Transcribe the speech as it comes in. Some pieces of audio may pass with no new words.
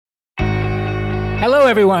Hello,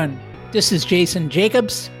 everyone. This is Jason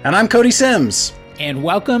Jacobs. And I'm Cody Sims. And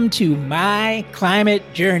welcome to My Climate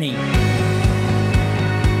Journey.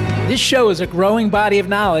 This show is a growing body of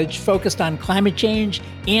knowledge focused on climate change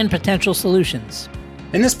and potential solutions.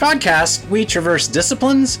 In this podcast, we traverse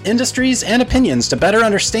disciplines, industries, and opinions to better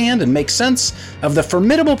understand and make sense of the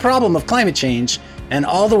formidable problem of climate change and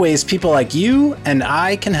all the ways people like you and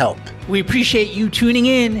I can help. We appreciate you tuning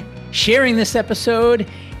in, sharing this episode,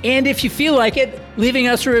 and if you feel like it, leaving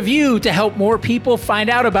us a review to help more people find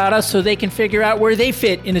out about us so they can figure out where they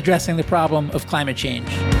fit in addressing the problem of climate change.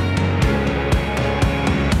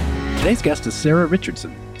 Today's guest is Sarah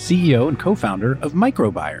Richardson, CEO and co-founder of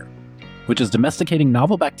Microbier, which is domesticating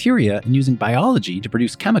novel bacteria and using biology to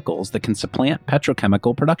produce chemicals that can supplant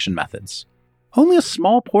petrochemical production methods. Only a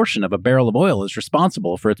small portion of a barrel of oil is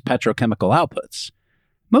responsible for its petrochemical outputs.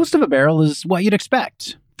 Most of a barrel is what you'd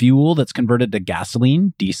expect: fuel that's converted to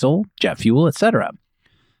gasoline, diesel, jet fuel, etc.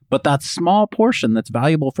 But that small portion that's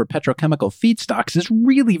valuable for petrochemical feedstocks is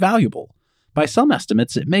really valuable. By some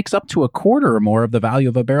estimates, it makes up to a quarter or more of the value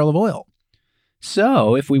of a barrel of oil.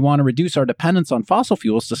 So, if we want to reduce our dependence on fossil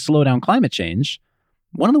fuels to slow down climate change,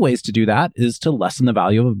 one of the ways to do that is to lessen the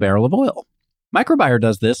value of a barrel of oil. Microbier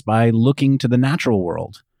does this by looking to the natural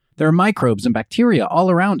world. There are microbes and bacteria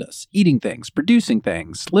all around us, eating things, producing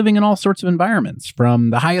things, living in all sorts of environments,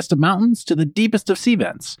 from the highest of mountains to the deepest of sea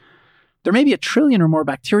vents. There may be 1 trillion or more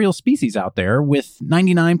bacterial species out there, with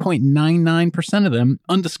 99.99% of them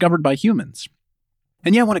undiscovered by humans.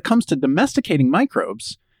 And yet, when it comes to domesticating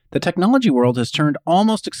microbes, the technology world has turned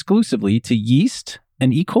almost exclusively to yeast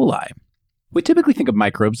and E. coli. We typically think of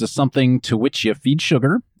microbes as something to which you feed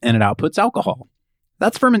sugar and it outputs alcohol.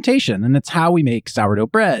 That's fermentation, and it's how we make sourdough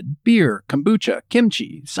bread, beer, kombucha,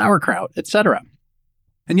 kimchi, sauerkraut, etc.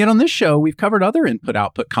 And yet on this show, we've covered other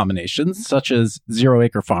input-output combinations, such as Zero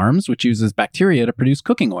Acre Farms, which uses bacteria to produce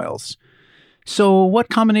cooking oils. So what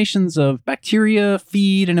combinations of bacteria,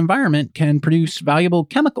 feed, and environment can produce valuable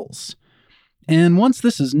chemicals? And once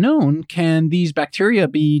this is known, can these bacteria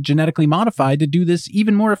be genetically modified to do this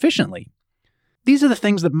even more efficiently? These are the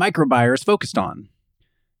things that Microbier is focused on.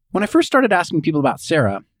 When I first started asking people about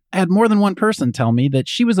Sarah, I had more than one person tell me that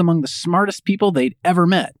she was among the smartest people they'd ever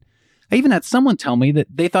met. I even had someone tell me that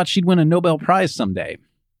they thought she'd win a Nobel Prize someday.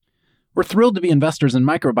 We're thrilled to be investors in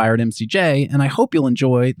Microbier at MCJ, and I hope you'll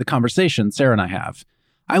enjoy the conversation Sarah and I have.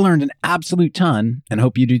 I learned an absolute ton, and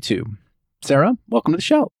hope you do too. Sarah, welcome to the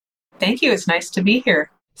show. Thank you. It's nice to be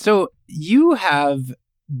here. So you have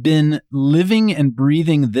been living and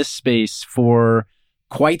breathing this space for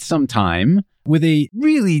quite some time with a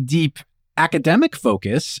really deep academic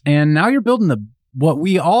focus, and now you're building what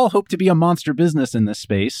we all hope to be a monster business in this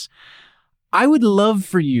space. I would love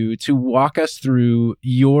for you to walk us through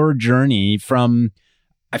your journey from,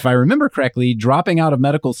 if I remember correctly, dropping out of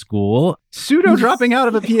medical school, pseudo-dropping out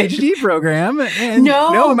of a PhD program. And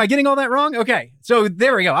no, am I getting all that wrong? Okay, so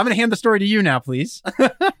there we go. I'm going to hand the story to you now, please.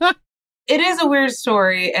 It is a weird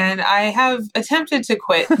story, and I have attempted to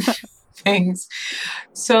quit things.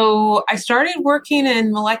 So I started working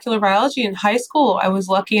in molecular biology in high school. I was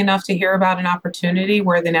lucky enough to hear about an opportunity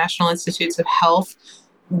where the National Institutes of Health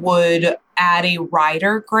would add a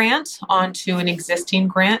rider grant onto an existing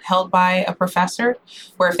grant held by a professor,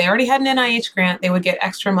 where if they already had an NIH grant, they would get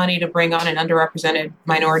extra money to bring on an underrepresented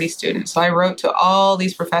minority student. So I wrote to all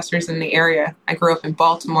these professors in the area. I grew up in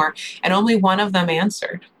Baltimore, and only one of them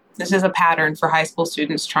answered. This is a pattern for high school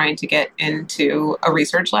students trying to get into a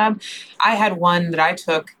research lab. I had one that I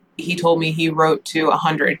took. He told me he wrote to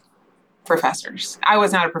 100 professors. I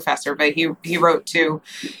was not a professor, but he wrote to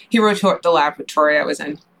the laboratory I was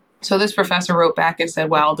in. So this professor wrote back and said,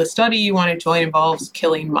 well, the study you want to join involves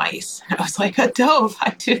killing mice. And I was like, a dove.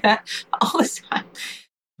 I do that all the time.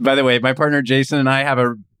 By the way, my partner Jason and I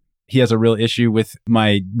he has a real issue with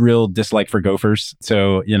my real dislike for gophers.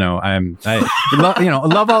 So, I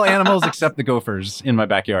love all animals except the gophers in my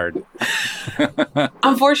backyard.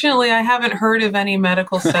 Unfortunately, I haven't heard of any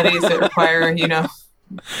medical studies that require,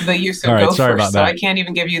 the use of gophers. Sorry about that. I can't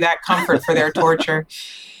even give you that comfort for their torture.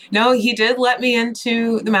 No, he did let me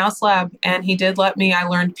into the mouse lab, and I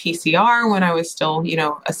learned PCR when I was still,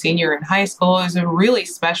 a senior in high school. It was a really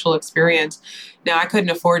special experience. Now, I couldn't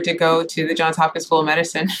afford to go to the Johns Hopkins School of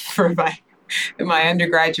Medicine for my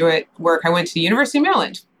undergraduate work. I went to the University of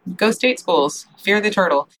Maryland. Go state schools. Fear the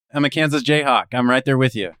turtle. I'm a Kansas Jayhawk. I'm right there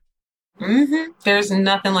with you. Mm-hmm. There's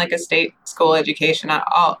nothing like a state school education.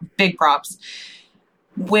 Big props.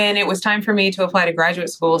 When it was time for me to apply to graduate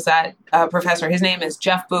schools, that professor, his name is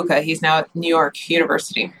Jeff Buca. He's now at New York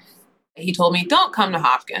University. He told me, don't come to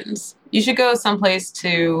Hopkins. You should go someplace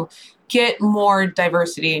to get more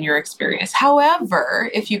diversity in your experience.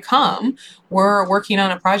 However, if you come, we're working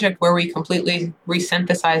on a project where we completely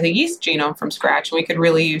resynthesize a yeast genome from scratch, and we could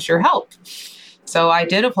really use your help. So I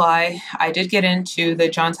did apply. I did get into the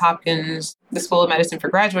Johns Hopkins, the School of Medicine for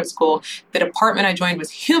Graduate School. The department I joined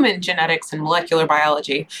was human genetics and molecular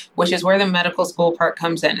biology, which is where the medical school part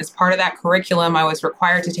comes in. As part of that curriculum, I was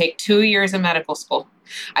required to take 2 years of medical school.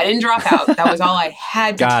 I didn't drop out. That was all I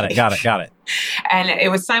had to take. Got it. And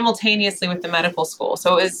it was simultaneously with the medical school.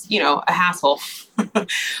 So it was, a hassle.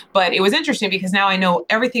 But it was interesting because now I know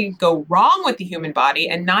everything could go wrong with the human body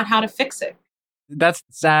and not how to fix it. That's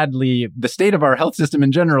sadly the state of our health system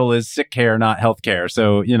in general is sick care, not health care.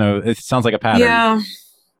 So, it sounds like a pattern. Yeah.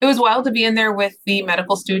 It was wild to be in there with the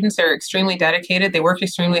medical students. They're extremely dedicated. They worked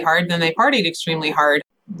extremely hard, and then they partied extremely hard,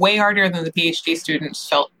 way harder than the PhD students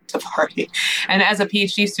felt to party. And as a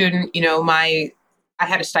PhD student, I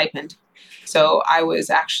had a stipend. So I was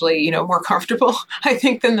actually, more comfortable, I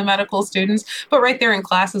think, than the medical students. But right there in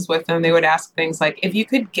classes with them, they would ask things like, if you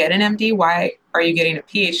could get an MD, why are you getting a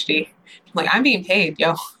PhD? I'm like, I'm being paid,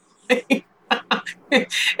 yo.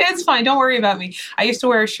 It's fine. Don't worry about me. I used to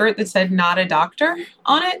wear a shirt that said not a doctor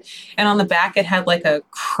on it. And on the back, it had like a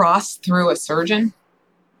cross through a surgeon.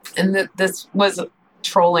 And this was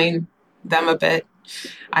trolling them a bit.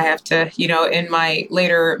 I have to, in my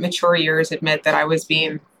later mature years, admit that I was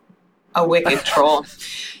being a wicked troll.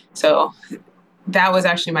 So that was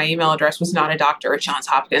actually my email address, was not a doctor at Johns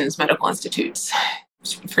Hopkins Medical Institutes.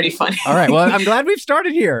 It's pretty funny. All right. Well, I'm glad we've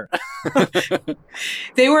started here.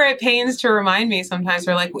 They were at pains to remind me sometimes.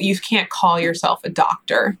 They're like, well, you can't call yourself a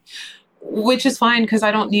doctor, which is fine because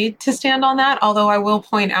I don't need to stand on that. Although I will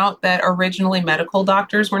point out that originally medical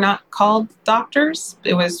doctors were not called doctors.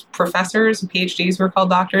 It was professors and PhDs were called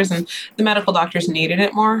doctors, and the medical doctors needed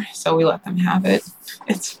it more. So we let them have it.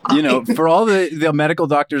 It's fine. For all the medical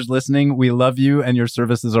doctors listening, we love you, and your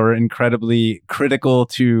services are incredibly critical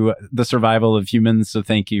to the survival of humans. So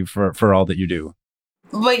thank you for all that you do.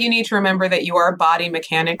 But you need to remember that you are body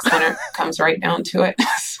mechanics when it comes right down to it.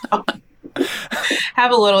 So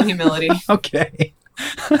have a little humility. Okay.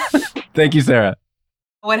 Thank you, Sarah.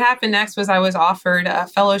 What happened next was I was offered a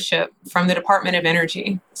fellowship from the Department of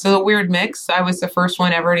Energy. So a weird mix. I was the first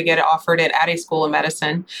one ever to get it offered at Addy School of Medicine.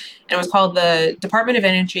 And it was called the Department of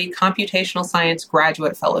Energy Computational Science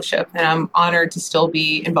Graduate Fellowship. And I'm honored to still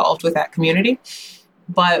be involved with that community.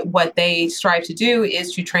 But what they strive to do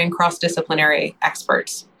is to train cross-disciplinary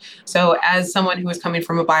experts. So as someone who was coming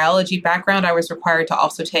from a biology background, I was required to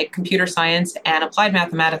also take computer science and applied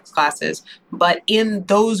mathematics classes, but in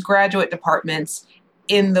those graduate departments,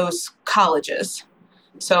 in those colleges.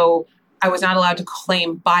 So I was not allowed to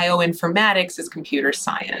claim bioinformatics as computer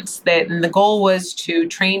science. And the goal was to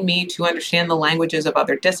train me to understand the languages of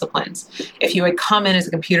other disciplines. If you had come in as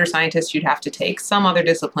a computer scientist, you'd have to take some other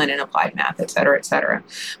discipline in applied math, et cetera, et cetera.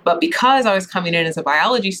 But because I was coming in as a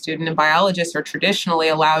biology student, and biologists are traditionally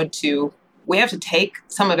allowed to, we have to take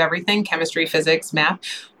some of everything, chemistry, physics, math,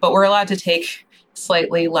 but we're allowed to take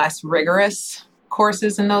slightly less rigorous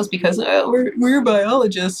courses in those because we're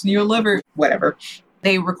biologists and you'll never, whatever.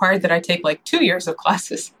 They required that I take like 2 years of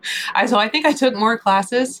classes. So I think I took more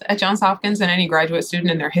classes at Johns Hopkins than any graduate student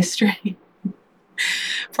in their history.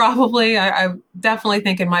 Probably. I definitely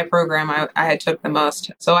think in my program I had took the most.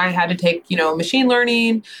 So I had to take, machine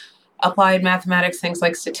learning, applied mathematics, things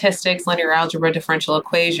like statistics, linear algebra, differential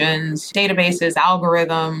equations, databases,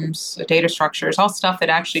 algorithms, data structures, all stuff that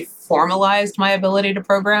actually formalized my ability to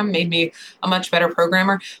program, made me a much better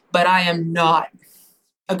programmer. But I am not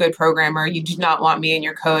a good programmer. You do not want me in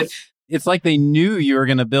your code. It's like they knew you were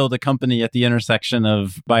going to build a company at the intersection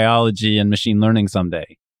of biology and machine learning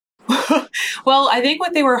someday. Well, I think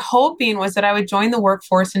what they were hoping was that I would join the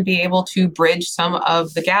workforce and be able to bridge some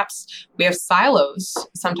of the gaps. We have silos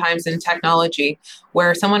sometimes in technology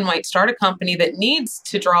where someone might start a company that needs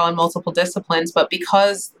to draw on multiple disciplines, but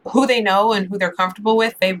because who they know and who they're comfortable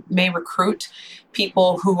with, they may recruit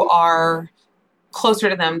people who are closer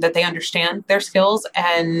to them, that they understand their skills,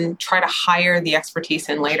 and try to hire the expertise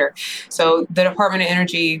in later. So the Department of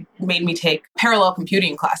Energy made me take parallel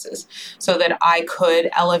computing classes so that I could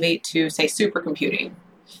elevate to, say, supercomputing.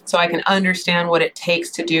 So I can understand what it takes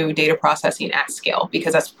to do data processing at scale,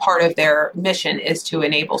 because that's part of their mission, is to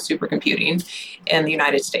enable supercomputing in the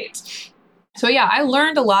United States. So yeah, I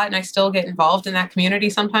learned a lot, and I still get involved in that community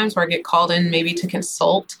sometimes, where I get called in maybe to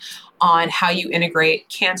consult on how you integrate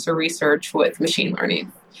cancer research with machine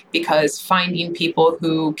learning, because finding people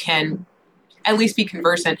who can at least be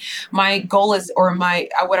conversant. My goal is,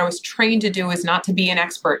 what I was trained to do is not to be an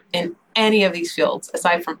expert in any of these fields,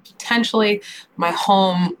 aside from potentially my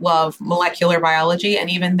home love, molecular biology. And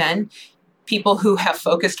even then, people who have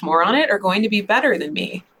focused more on it are going to be better than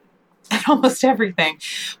me at almost everything.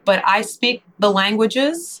 But I speak the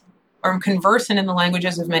languages, or I'm conversant in the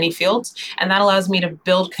languages of many fields, and that allows me to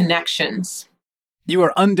build connections. You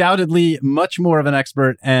are undoubtedly much more of an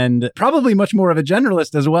expert and probably much more of a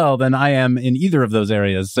generalist as well than I am in either of those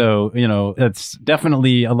areas. So, it's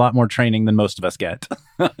definitely a lot more training than most of us get.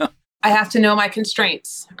 I have to know my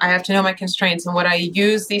constraints. And what I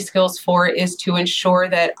use these skills for is to ensure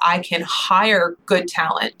that I can hire good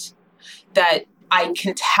talent, that I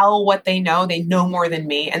can tell what they know more than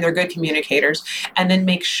me, and they're good communicators, and then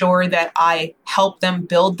make sure that I help them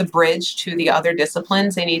build the bridge to the other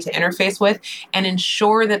disciplines they need to interface with, and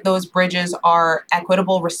ensure that those bridges are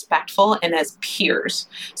equitable, respectful, and as peers.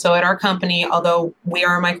 So at our company, although we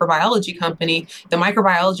are a microbiology company, the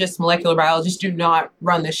microbiologists, molecular biologists do not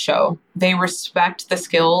run the show. They respect the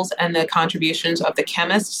skills and the contributions of the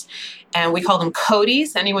chemists, and we call them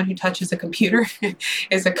Codies. Anyone who touches a computer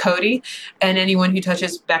is a Codie, and anyone who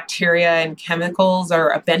touches bacteria and chemicals are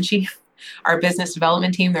a Benchy. Our business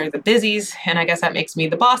development team, they're the busies, and I guess that makes me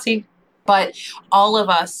the bossy. But all of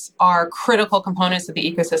us are critical components of the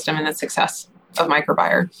ecosystem and the success of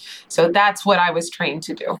Microbier. So that's what I was trained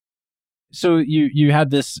to do. So you had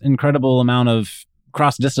this incredible amount of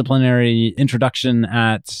cross-disciplinary introduction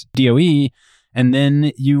at DOE, and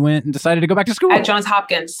then you went and decided to go back to school. At Johns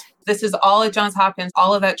Hopkins. This is all at Johns Hopkins,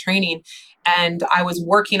 all of that training. And I was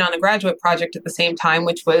working on a graduate project at the same time,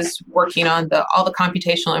 which was working on all the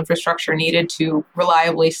computational infrastructure needed to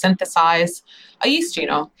reliably synthesize a yeast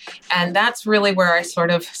genome. And that's really where I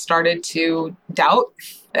sort of started to doubt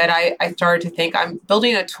that I started to think I'm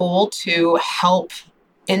building a tool to help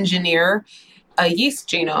engineer a yeast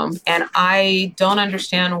genome, and I don't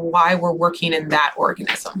understand why we're working in that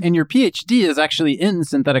organism. And your PhD is actually in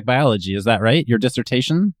synthetic biology, is that right? Your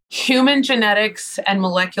dissertation? Human genetics and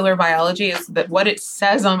molecular biology is what it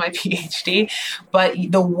says on my PhD, but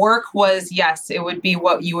the work was, yes, it would be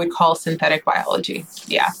what you would call synthetic biology.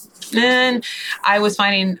 Yeah. And I was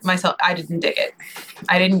finding myself, I didn't dig it.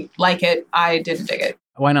 I didn't like it. I didn't dig it.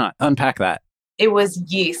 Why not? Unpack that. It was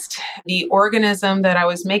yeast, the organism that I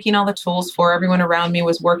was making all the tools for, everyone around me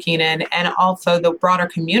was working in, and also the broader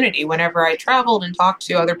community. Whenever I traveled and talked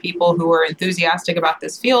to other people who were enthusiastic about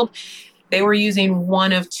this field, they were using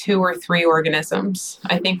one of 2 or 3 organisms.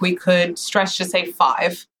 I think we could stretch to say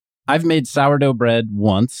 5. I've made sourdough bread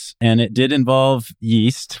once, and it did involve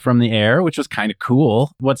yeast from the air, which was kind of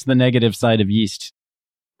cool. What's the negative side of yeast?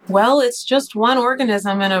 Well, it's just one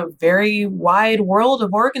organism in a very wide world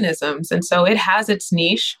of organisms. And so it has its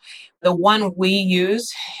niche. The one we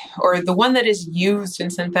use, or the one that is used in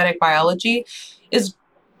synthetic biology, is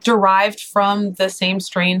derived from the same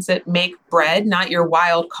strains that make bread, not your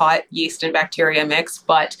wild-caught yeast and bacteria mix,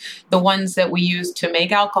 but the ones that we use to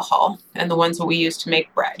make alcohol and the ones that we use to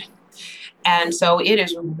make bread. And so it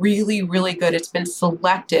is really, really good. It's been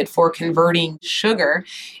selected for converting sugar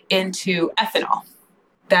into ethanol.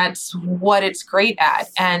 That's what it's great at.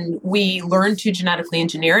 And we learned to genetically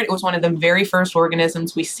engineer it. It was one of the very first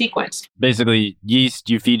organisms we sequenced. Basically, yeast,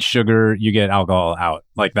 you feed sugar, you get alcohol out.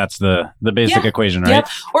 Like that's the basic equation, right? Yep.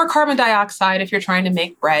 Or carbon dioxide if you're trying to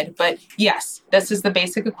make bread. But yes, this is the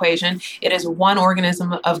basic equation. It is one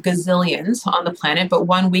organism of gazillions on the planet, but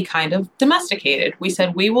one we kind of domesticated. We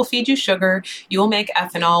said, we will feed you sugar, you will make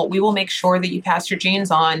ethanol, we will make sure that you pass your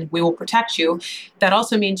genes on, we will protect you. That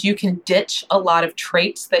also means you can ditch a lot of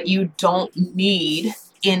traits that you don't need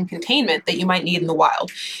in containment that you might need in the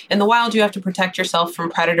wild. In the wild, you have to protect yourself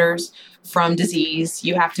from predators, from disease.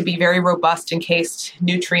 You have to be very robust in case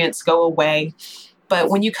nutrients go away. But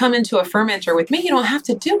when you come into a fermenter with me, you don't have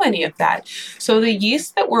to do any of that. So the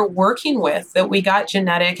yeast that we're working with, that we got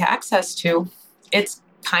genetic access to, it's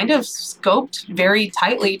kind of scoped very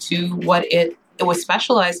tightly to what it was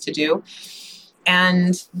specialized to do.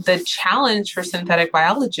 And the challenge for synthetic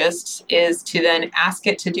biologists is to then ask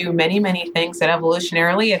it to do many, many things that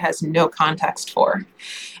evolutionarily it has no context for.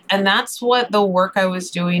 And that's what the work I was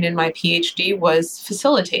doing in my PhD was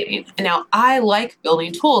facilitating. And now I like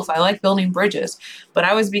building tools. I like building bridges. But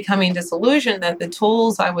I was becoming disillusioned that the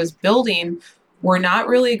tools I was building were not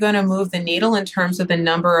really going to move the needle in terms of the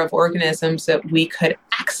number of organisms that we could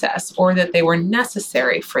access or that they were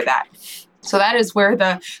necessary for that. So that is where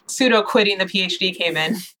the pseudo quitting the PhD came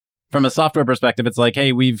in. From a software perspective, it's like,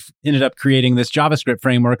 hey, we've ended up creating this JavaScript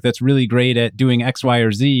framework that's really great at doing X, Y,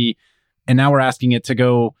 or Z. And now we're asking it to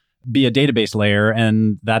go be a database layer.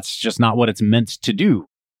 And that's just not what it's meant to do.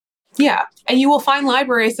 Yeah. And you will find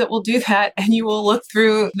libraries that will do that. And you will look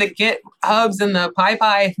through the GitHubs and the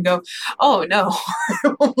PyPy and go, oh no,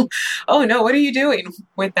 oh no, what are you doing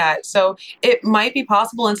with that? So it might be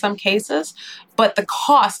possible in some cases, but the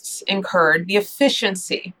costs incurred, the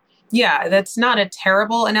efficiency. Yeah, that's not a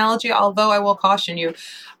terrible analogy, although I will caution you.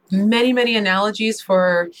 Many analogies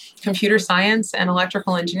for computer science and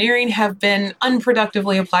electrical engineering have been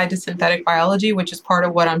unproductively applied to synthetic biology, which is part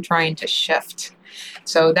of what I'm trying to shift.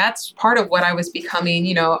 So that's part of what I was becoming.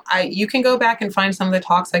 You can go back and find some of the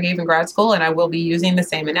talks I gave in grad school, and I will be using the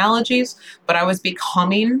same analogies, but I was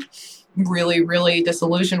becoming really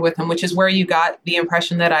disillusioned with them, which is where you got the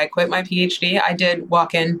impression that I quit my PhD. I did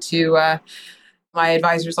walk into my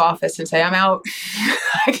advisor's office and say, I'm out.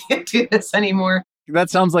 I can't do this anymore. That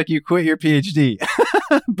sounds like you quit your PhD.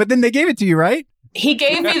 But then they gave it to you, right? He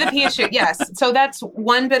gave me the PhD. Yes. So that's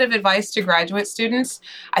one bit of advice to graduate students.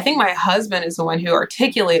 I think my husband is the one who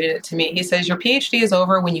articulated it to me. He says, your PhD is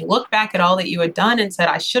over. When you look back at all that you had done and said,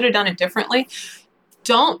 I should have done it differently,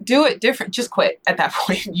 don't do it different. Just quit at that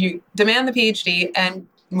point. You demand the PhD and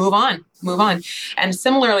move on. And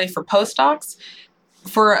similarly for postdocs,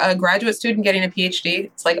 for a graduate student getting a PhD,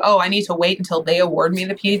 it's like, oh, I need to wait until they award me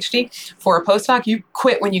the PhD. For a postdoc, you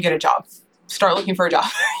quit when you get a job. Start looking for a job.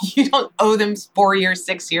 You don't owe them 4 years,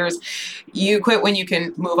 6 years. You quit when you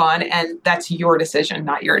can move on, and that's your decision,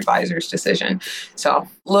 not your advisor's decision. So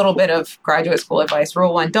a little bit of graduate school advice.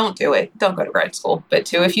 Rule 1, don't do it. Don't go to grad school. But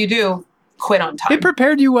 2, if you do, quit on time. It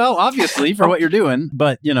prepared you well, obviously, for what you're doing.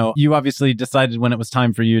 But, you obviously decided when it was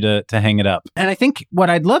time for you to hang it up. And I think what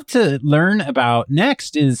I'd love to learn about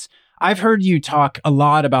next is I've heard you talk a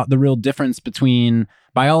lot about the real difference between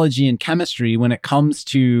biology and chemistry when it comes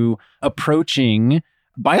to approaching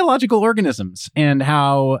biological organisms, and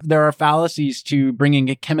how there are fallacies to bringing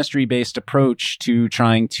a chemistry-based approach to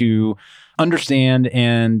trying to understand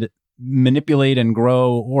and manipulate and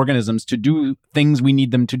grow organisms to do things we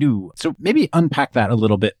need them to do. So maybe unpack that a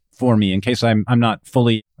little bit for me in case I'm not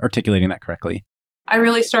fully articulating that correctly. I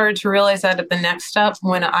really started to realize that at the next step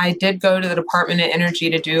when I did go to the Department of Energy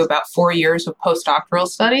to do about 4 years of postdoctoral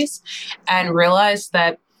studies, and realized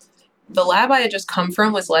that the lab I had just come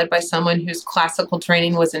from was led by someone whose classical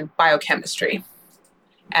training was in biochemistry,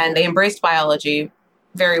 and they embraced biology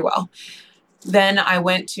very well. Then I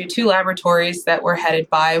went to 2 laboratories that were headed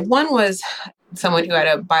by, one was someone who had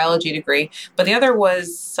a biology degree, but the other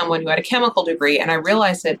was someone who had a chemical degree. And I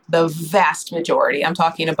realized that the vast majority, I'm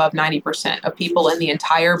talking above 90% of people in the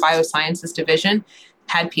entire biosciences division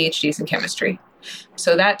had PhDs in chemistry.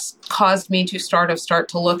 So that's caused me to start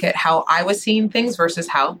to look at how I was seeing things versus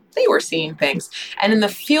how they were seeing things. And in the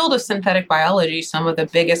field of synthetic biology, some of the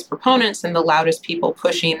biggest proponents and the loudest people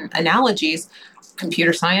pushing analogies,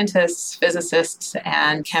 computer scientists, physicists,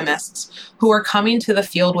 and chemists who are coming to the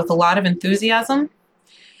field with a lot of enthusiasm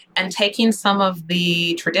and taking some of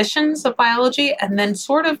the traditions of biology and then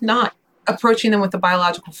sort of not approaching them with a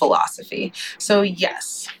biological philosophy. So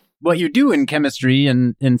yes. What you do in chemistry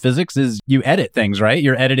and in physics is you edit things, right?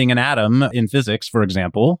 You're editing an atom in physics, for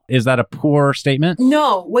example. Is that a poor statement?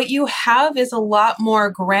 No, what you have is a lot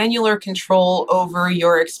more granular control over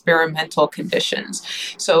your experimental conditions.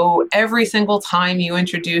 So every single time you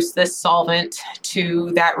introduce this solvent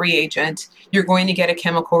to that reagent, you're going to get a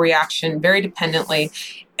chemical reaction very dependently.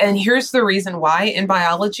 And here's the reason why. In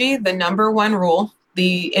biology, the number one rule,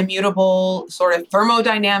 the immutable sort of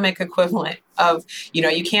thermodynamic equivalent of,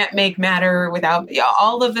 you can't make matter without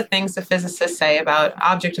all of the things the physicists say about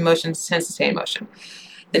object in motion tends to stay in motion.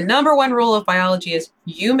 The number one rule of biology is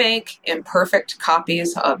you make imperfect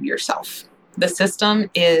copies of yourself. The system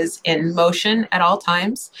is in motion at all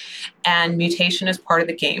times, and mutation is part of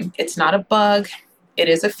the game. It's not a bug. It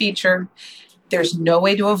is a feature. There's no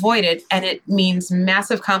way to avoid it, and it means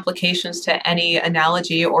massive complications to any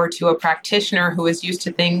analogy or to a practitioner who is used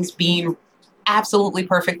to things being absolutely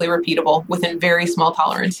perfectly repeatable within very small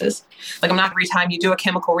tolerances. Like, not every time you do a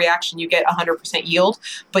chemical reaction, you get 100% yield,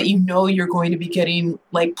 but you're going to be getting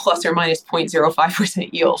like plus or minus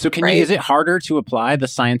 0.05% yield. So is it harder to apply the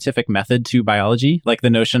scientific method to biology? Like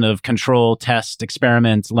the notion of control, test,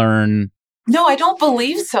 experiment, learn? No, I don't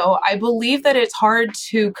believe so. I believe that it's hard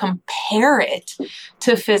to compare it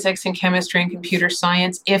to physics and chemistry and computer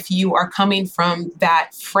science if you are coming from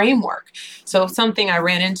that framework. So something I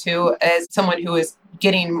ran into as someone who is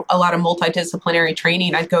getting a lot of multidisciplinary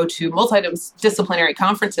training, I'd go to multidisciplinary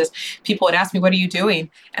conferences. People would ask me, what are you doing?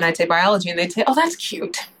 And I'd say biology. And they'd say, oh, that's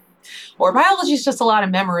cute. Or biology is just a lot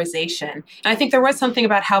of memorization. And I think there was something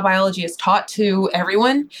about how biology is taught to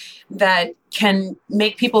everyone that can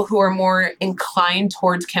make people who are more inclined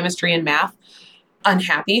towards chemistry and math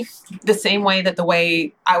unhappy, the same way that the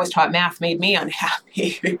way I was taught math made me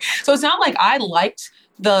unhappy. So it's not like I liked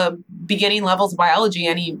the beginning levels of biology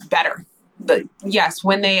any better. But yes,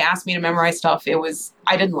 when they asked me to memorize stuff,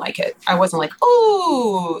 I didn't like it. I wasn't like,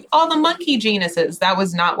 oh, all the monkey genuses. That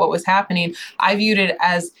was not what was happening. I viewed it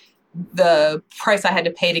as the price I had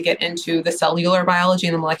to pay to get into the cellular biology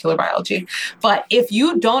and the molecular biology. But if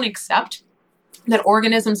you don't accept that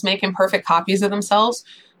organisms make imperfect copies of themselves,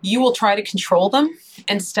 you will try to control them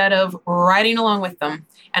instead of riding along with them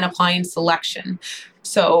and applying selection.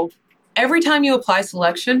 So every time you apply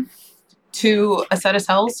selection to a set of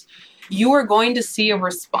cells, you are going to see a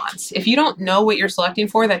response. If you don't know what you're selecting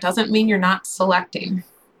for, that doesn't mean you're not selecting.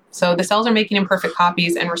 So the cells are making imperfect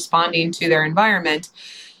copies and responding to their environment.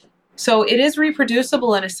 So it is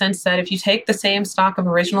reproducible in a sense that if you take the same stock of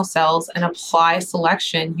original cells and apply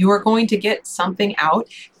selection, you are going to get something out.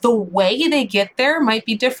 The way they get there might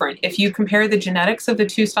be different. If you compare the genetics of the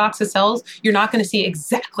two stocks of cells, you're not going to see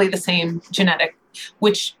exactly the same genetic,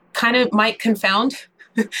 which kind of might confound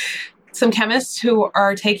some chemists who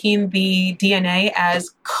are taking the DNA as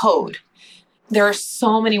code. There are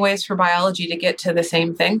so many ways for biology to get to the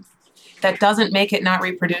same thing. That doesn't make it not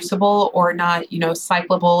reproducible or not,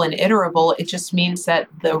 cyclable and iterable. It just means that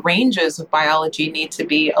the ranges of biology need to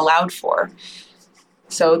be allowed for.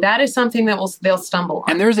 So that is something that they'll stumble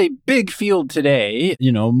on. And there's a big field today,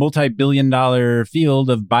 multi-billion-dollar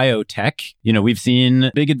field of biotech. We've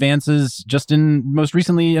seen big advances just most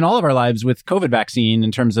recently in all of our lives with COVID vaccine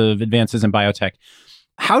in terms of advances in biotech.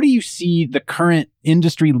 How do you see the current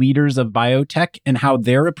industry leaders of biotech and how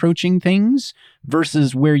they're approaching things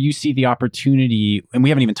versus where you see the opportunity? And we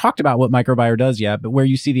haven't even talked about what Microbier does yet, but where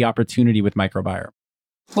you see the opportunity with Microbier.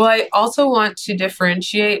 Well, I also want to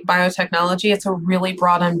differentiate biotechnology. It's a really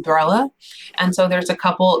broad umbrella. And so there's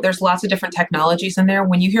lots of different technologies in there.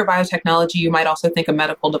 When you hear biotechnology, you might also think of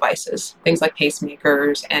medical devices, things like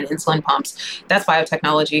pacemakers and insulin pumps. That's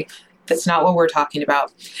biotechnology. That's not what we're talking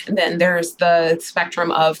about. And then there's the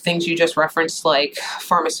spectrum of things you just referenced, like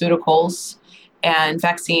pharmaceuticals and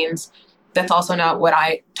vaccines. That's also not what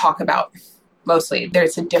I talk about mostly.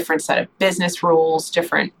 There's a different set of business rules,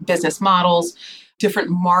 different business models,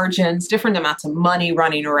 different margins, different amounts of money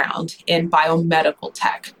running around in biomedical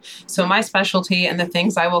tech. So my specialty and the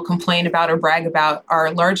things I will complain about or brag about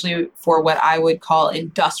are largely for what I would call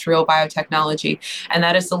industrial biotechnology. And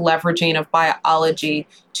that is the leveraging of biology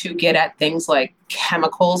to get at things like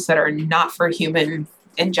chemicals that are not for human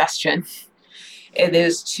ingestion. It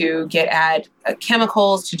is to get at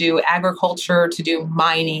chemicals, to do agriculture, to do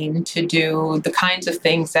mining, to do the kinds of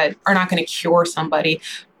things that are not going to cure somebody,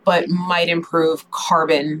 but might improve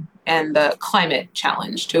carbon and the climate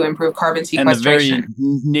challenge, to improve carbon sequestration. And the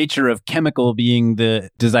very nature of chemical being the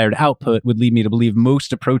desired output would lead me to believe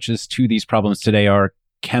most approaches to these problems today are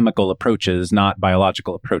chemical approaches, not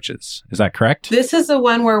biological approaches. Is that correct? This is the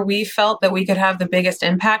one where we felt that we could have the biggest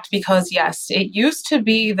impact because, yes, it used to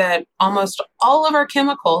be that almost all of our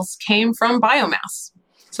chemicals came from biomass.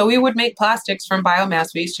 So we would make plastics from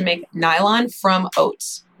biomass. We used to make nylon from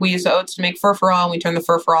oats. We used oats to make furfural, and we turned the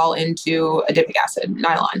furfural into adipic acid,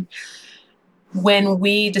 nylon. When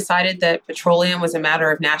we decided that petroleum was a matter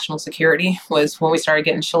of national security was when we started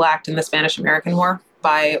getting shellacked in the Spanish-American War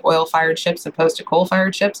by oil-fired ships opposed to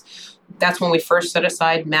coal-fired ships. That's when we first set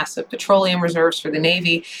aside massive petroleum reserves for the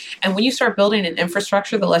Navy. And when you start building an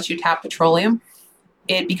infrastructure that lets you tap petroleum,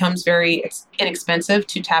 it becomes very inexpensive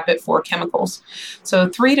to tap it for chemicals. So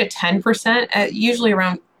 3 to 10%, usually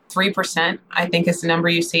around 3%, I think is the number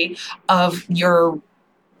you see, of your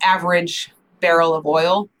average barrel of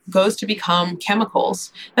oil goes to become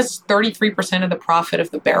chemicals. That's 33% of the profit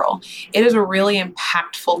of the barrel. It is a really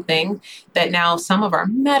impactful thing that now some of our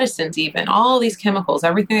medicines, even all these chemicals,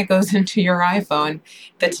 everything that goes into your iPhone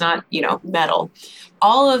that's not, metal,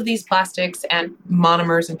 all of these plastics and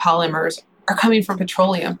monomers and polymers are coming from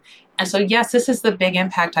petroleum. And so, yes, this is the big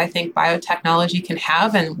impact I think biotechnology can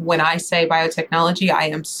have. And when I say biotechnology, I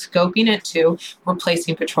am scoping it to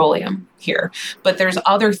replacing petroleum here. But there's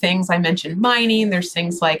other things. I mentioned mining. There's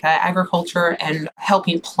things like agriculture and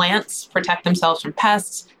helping plants protect themselves from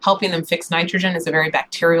pests. Helping them fix nitrogen is a very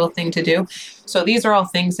bacterial thing to do. So these are all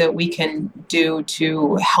things that we can do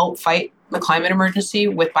to help fight the climate emergency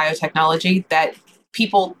with biotechnology that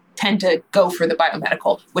people tend to go for the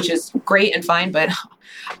biomedical, which is great and fine, but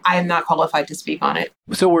I am not qualified to speak on it.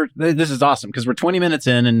 So this is awesome because we're 20 minutes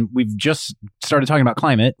in and we've just started talking about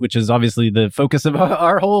climate, which is obviously the focus of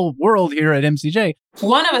our whole world here at MCJ.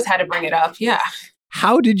 One of us had to bring it up, yeah.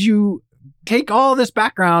 How did you take all this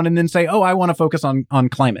background and then say, oh, I want to focus on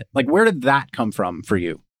climate? Like, where did that come from for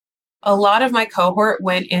you? A lot of my cohort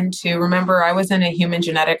went into, remember, I was in a human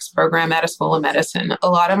genetics program at a school of medicine. A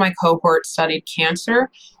lot of my cohort studied cancer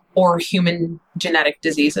or human genetic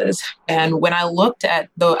diseases. And when I looked at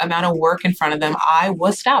the amount of work in front of them, I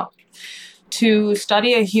wussed out. To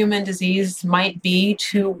study a human disease might be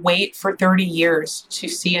to wait for 30 years to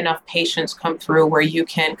see enough patients come through where you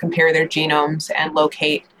can compare their genomes and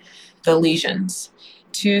locate the lesions.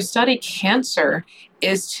 To study cancer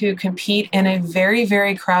is to compete in a very,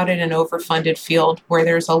 very crowded and overfunded field where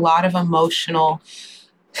there's a lot of emotional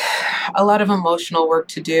work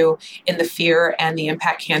to do in the fear and the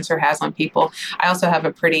impact cancer has on people. I also have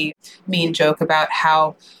a pretty mean joke about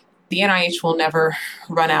how the NIH will never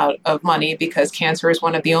run out of money because cancer is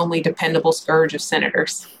one of the only dependable scourge of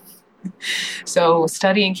senators. So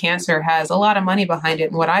studying cancer has a lot of money behind it.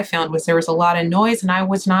 And what I found was there was a lot of noise and I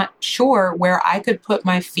was not sure where I could put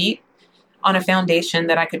my feet on a foundation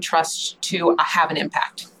that I could trust to have an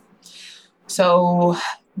impact. So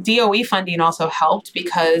DOE funding also helped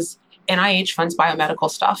because NIH funds biomedical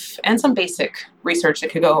stuff and some basic research that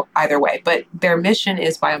could go either way, but their mission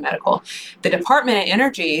is biomedical. The Department of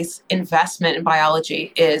Energy's investment in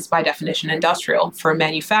biology is by definition industrial for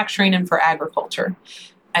manufacturing and for agriculture.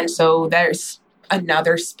 And so there's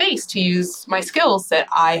another space to use my skills that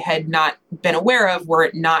I had not been aware of were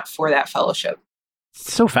it not for that fellowship.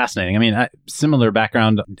 So fascinating. I mean, similar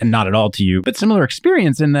background, and not at all to you, but similar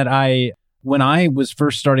experience in that when I was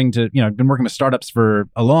first starting to, I've been working with startups for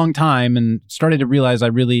a long time and started to realize I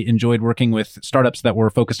really enjoyed working with startups that were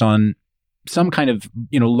focused on some kind of,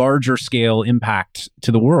 larger scale impact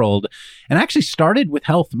to the world. And I actually started with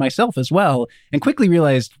health myself as well, and quickly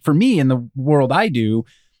realized for me in the world I do,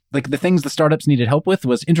 like the things the startups needed help with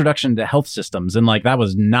was introduction to health systems. And like, that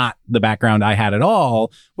was not the background I had at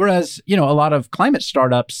all. Whereas, a lot of climate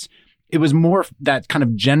startups, it was more that kind of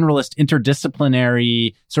generalist,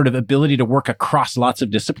 interdisciplinary sort of ability to work across lots of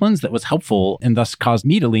disciplines that was helpful and thus caused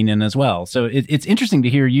me to lean in as well. So it's interesting to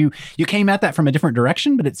hear you came at that from a different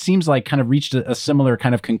direction, but it seems like kind of reached a similar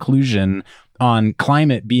kind of conclusion on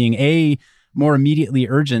climate being A, more immediately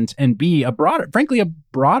urgent, and B, a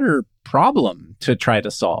broader problem to try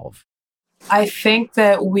to solve. I think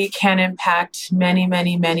that we can impact many,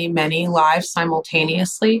 many, many, many lives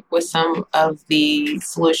simultaneously with some of the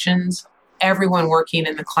solutions everyone working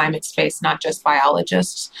in the climate space, not just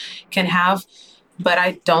biologists, can have. But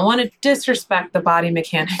I don't want to disrespect the body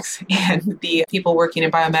mechanics and the people working in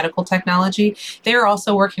biomedical technology. They are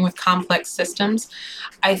also working with complex systems.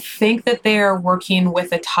 I think that they are working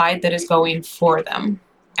with a tide that is going for them.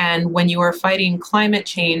 And when you are fighting climate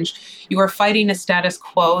change, you are fighting a status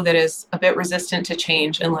quo that is a bit resistant to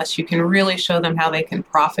change unless you can really show them how they can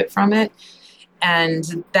profit from it.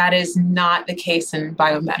 And that is not the case in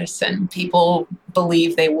biomedicine. People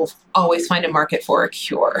believe they will always find a market for a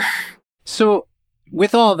cure. So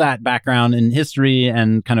with all that background in history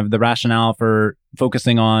and kind of the rationale for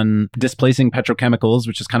focusing on displacing petrochemicals,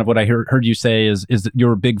 which is kind of what I heard you say is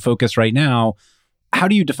your big focus right now, how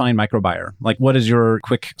do you define Microbier? Like, what is your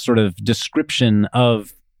quick sort of description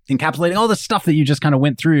of encapsulating all the stuff that you just kind of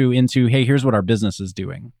went through into, hey, here's what our business is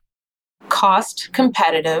doing? Cost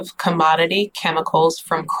competitive commodity chemicals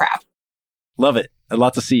from crap. Love it.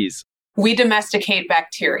 Lots of C's. We domesticate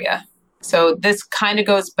bacteria. So this kind of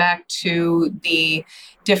goes back to the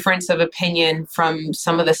difference of opinion from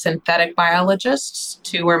some of the synthetic biologists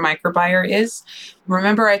to where Microbier is.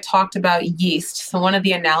 Remember, I talked about yeast. So one of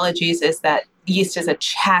the analogies is that yeast is a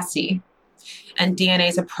chassis and DNA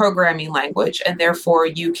is a programming language. And therefore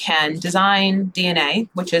you can design DNA,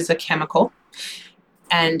 which is a chemical,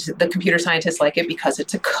 and the computer scientists like it because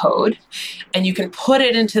it's a code. And you can put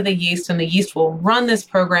it into the yeast and the yeast will run this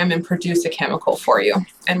program and produce a chemical for you.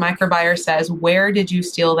 And Microbier says, where did you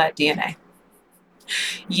steal that DNA?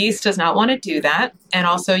 Yeast does not want to do that. And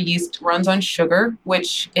also yeast runs on sugar,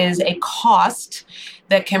 which is a cost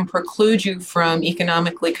that can preclude you from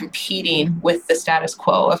economically competing with the status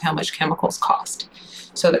quo of how much chemicals cost.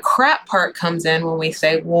 So the crap part comes in when we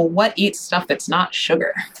say, well, what eats stuff that's not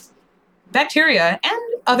sugar? Bacteria and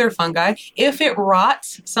other fungi. If it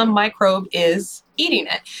rots, some microbe is eating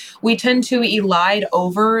it. We tend to elide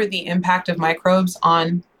over the impact of microbes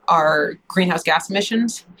on our greenhouse gas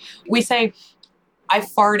emissions. We say, I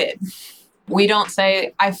farted. We don't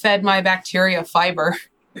say, I fed my bacteria fiber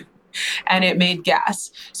and it made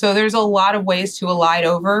gas. So there's a lot of ways to elide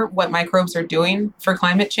over what microbes are doing for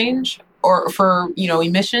climate change. or for,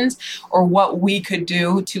 emissions, or what we could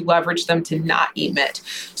do to leverage them to not emit.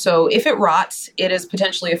 So if it rots, it is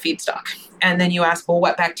potentially a feedstock. And then you ask, well,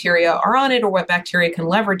 what bacteria are on it or what bacteria can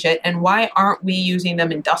leverage it? And why aren't we using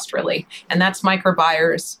them industrially? And that's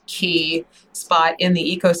Microbiore's key spot in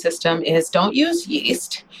the ecosystem is don't use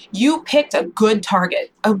yeast. You picked a good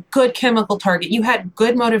target, a good chemical target. You had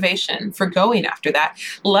good motivation for going after that.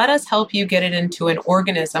 Let us help you get it into an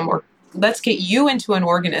organism, or let's get you into an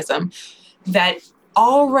organism that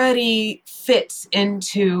already fits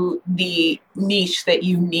into the niche that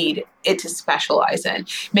you need it to specialize in.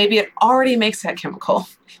 Maybe it already makes that chemical.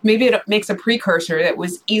 Maybe it makes a precursor that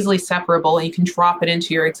was easily separable and you can drop it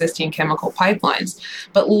into your existing chemical pipelines.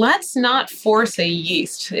 But let's not force a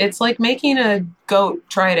yeast. It's like making a goat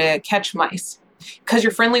try to catch mice because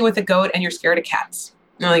you're friendly with a goat and you're scared of cats.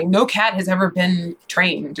 Like, no cat has ever been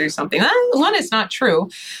trained or something. One, it's not true.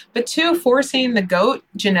 But two, forcing the goat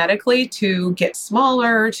genetically to get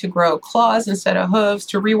smaller, to grow claws instead of hooves,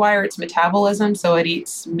 to rewire its metabolism so it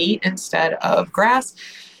eats meat instead of grass.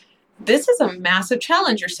 This is a massive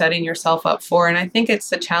challenge you're setting yourself up for. And I think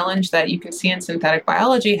it's a challenge that you can see in synthetic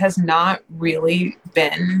biology has not really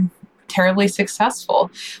been terribly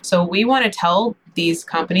successful. So we want to tell these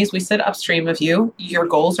companies, we sit upstream of you, your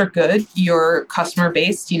goals are good, your customer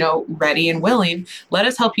base, ready and willing. Let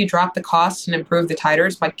us help you drop the costs and improve the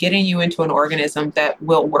titers by getting you into an organism that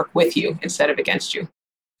will work with you instead of against you.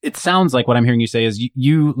 It sounds like what I'm hearing you say is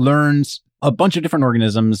you learn a bunch of different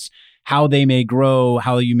organisms, how they may grow,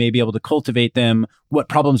 how you may be able to cultivate them, what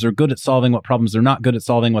problems they're good at solving, what problems they're not good at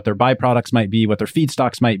solving, what their byproducts might be, what their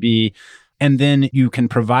feedstocks might be. And then you can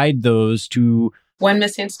provide those to one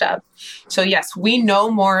missing step. So yes, we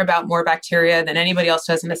know more about more bacteria than anybody else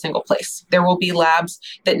does in a single place. There will be labs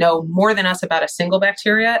that know more than us about a single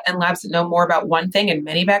bacteria and labs that know more about one thing and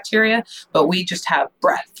many bacteria, but we just have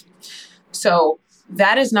breadth. So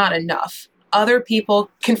that is not enough. Other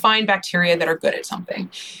people can find bacteria that are good at something,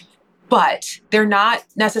 but they're not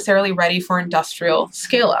necessarily ready for industrial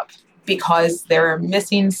scale up, because they're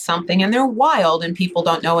missing something and they're wild and people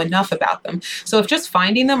don't know enough about them. So if just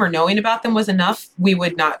finding them or knowing about them was enough, we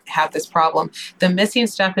would not have this problem. The missing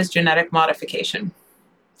step is genetic modification.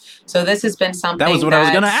 So this has been something that was what I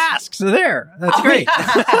was going to ask. So that's great.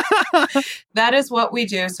 Yeah. That is what we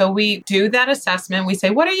do. So we do that assessment. We say,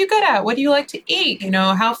 what are you good at? What do you like to eat?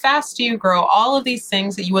 How fast do you grow? All of these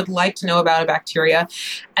things that you would like to know about a bacteria.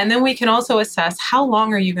 And then we can also assess how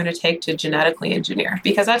long are you going to take to genetically engineer?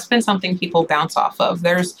 Because that's been something people bounce off of.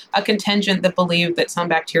 There's a contingent that believe that some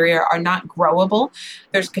bacteria are not growable.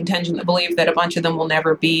 There's a contingent that believe that a bunch of them will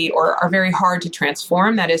never be or are very hard to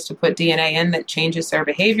transform. That is to put DNA in that changes their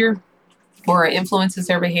behavior or influences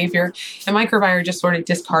their behavior. And Microbiore just sort of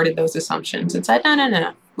discarded those assumptions and said,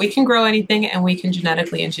 no. We can grow anything and we can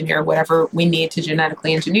genetically engineer whatever we need to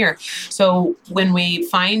genetically engineer. So when we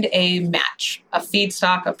find a match, a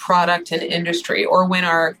feedstock, a product, an industry, or when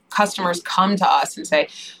our customers come to us and say,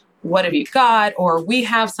 what have you got? Or we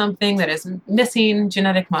have something that is missing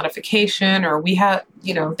genetic modification, or we have,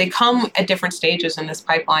 they come at different stages in this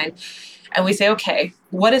pipeline. And we say, okay,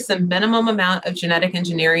 what is the minimum amount of genetic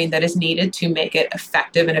engineering that is needed to make it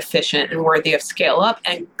effective and efficient and worthy of scale up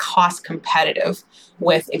and cost competitive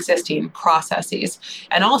with existing processes?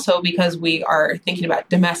 And also because we are thinking about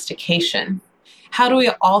domestication. How do we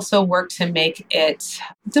also work to make it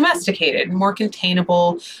domesticated, more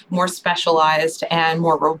containable, more specialized, and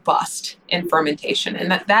more robust in fermentation?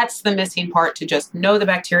 And that's the missing part to just know the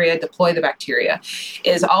bacteria, deploy the bacteria,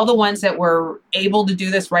 is all the ones that were able to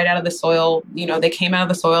do this right out of the soil. They came out of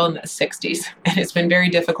the soil in the 60s, and it's been very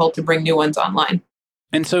difficult to bring new ones online.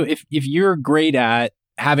 And so if you're great at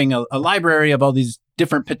having a library of all these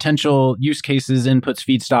different potential use cases, inputs,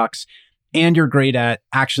 feedstocks, and you're great at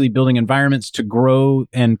actually building environments to grow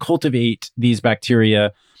and cultivate these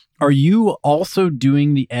bacteria, are you also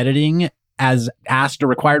doing the editing as asked or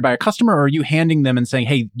required by a customer, or are you handing them and saying,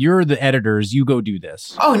 hey, you're the editors, you go do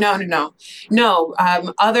this? Oh, no.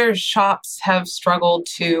 Other shops have struggled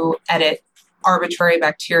to edit arbitrary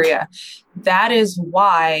bacteria. That is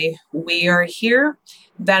why we are here.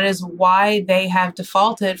 That is why they have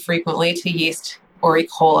defaulted frequently to yeast or E.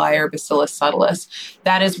 coli or Bacillus subtilis.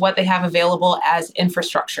 That is what they have available as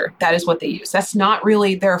infrastructure. That is what they use. That's not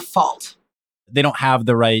really their fault. They don't have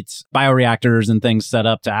the right bioreactors and things set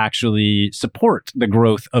up to actually support the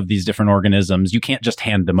growth of these different organisms. You can't just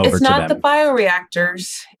hand them over to them. It's not the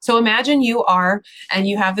bioreactors. So imagine you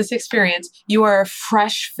have this experience, you are a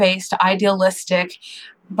fresh-faced, idealistic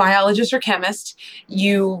biologist or chemist.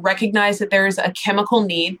 You recognize that there's a chemical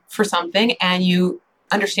need for something and you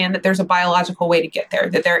understand that there's a biological way to get there,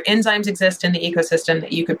 that there are enzymes exist in the ecosystem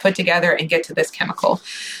that you could put together and get to this chemical.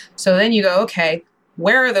 So then you go, okay,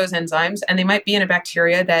 where are those enzymes? And they might be in a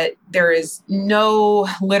bacteria that there is no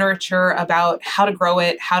literature about how to grow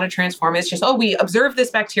it, how to transform it. It's just, we observed this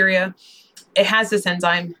bacteria. It has this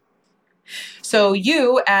enzyme. So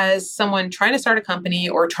you, as someone trying to start a company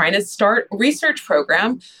or trying to start a research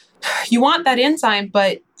program, you want that enzyme,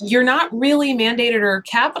 but you're not really mandated or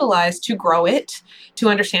capitalized to grow it, to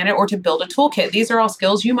understand it, or to build a toolkit. These are all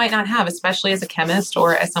skills you might not have, especially as a chemist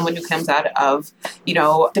or as someone who comes out of,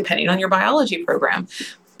 depending on your biology program.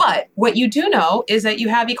 But what you do know is that you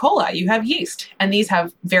have E. coli, you have yeast, and these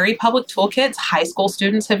have very public toolkits. High school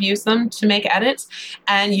students have used them to make edits,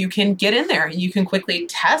 and you can get in there and you can quickly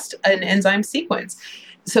test an enzyme sequence.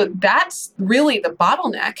 So that's really the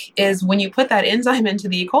bottleneck, is when you put that enzyme into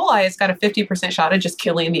the E. coli, it's got a 50% shot of just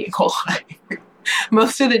killing the E. coli.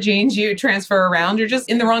 Most of the genes you transfer around are just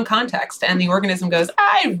in the wrong context. And the organism goes,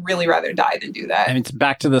 I'd really rather die than do that. And it's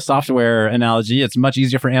back to the software analogy. It's much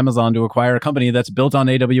easier for Amazon to acquire a company that's built on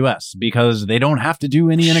AWS because they don't have to do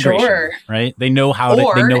any integration, right? They know how it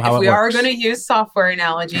works. If we are going to use software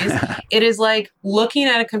analogies, it is like looking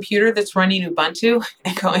at a computer that's running Ubuntu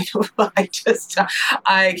and going,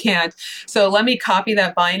 I can't. So let me copy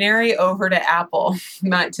that binary over to Apple,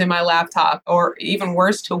 not to my laptop, or even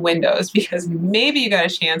worse, to Windows, because maybe you got a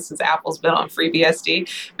chance since Apple's built on FreeBSD,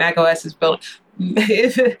 Mac OS is built,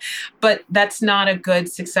 but that's not a good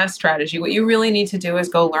success strategy. What you really need to do is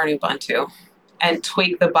go learn Ubuntu and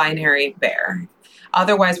tweak the binary there.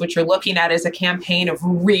 Otherwise, what you're looking at is a campaign of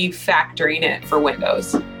refactoring it for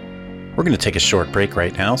Windows. We're going to take a short break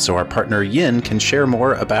right now so our partner Yin can share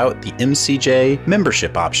more about the MCJ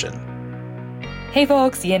membership option. Hey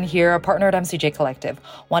folks, Yin here, a partner at MCJ Collective.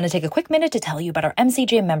 Want to take a quick minute to tell you about our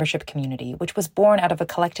MCJ membership community, which was born out of a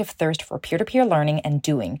collective thirst for peer-to-peer learning and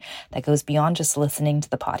doing that goes beyond just listening to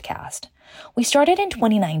the podcast. We started in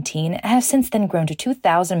 2019 and have since then grown to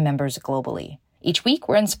 2,000 members globally. Each week,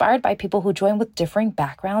 we're inspired by people who join with differing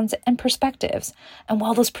backgrounds and perspectives. And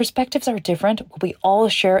while those perspectives are different, what we all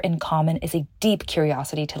share in common is a deep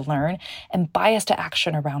curiosity to learn and bias to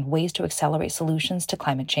action around ways to accelerate solutions to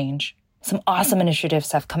climate change. Some awesome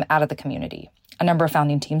initiatives have come out of the community. A number of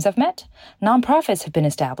founding teams have met, nonprofits have been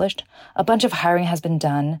established, a bunch of hiring has been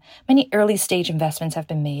done, many early-stage investments have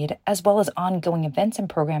been made, as well as ongoing events and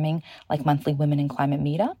programming like monthly Women in Climate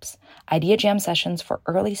meetups, idea jam sessions for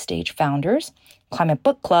early-stage founders, climate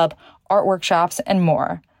book club, art workshops, and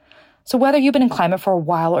more. So whether you've been in climate for a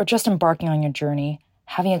while or just embarking on your journey,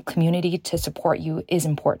 having a community to support you is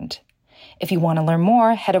important. If you want to learn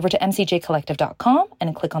more, head over to mcjcollective.com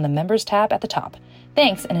and click on the Members tab at the top.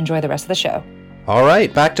 Thanks, and enjoy the rest of the show. All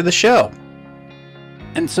right, back to the show.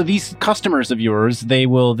 And so these customers of yours, they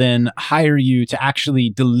will then hire you to actually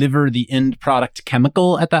deliver the end product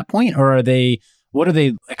chemical at that point? Or what are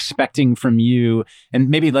they expecting from you? And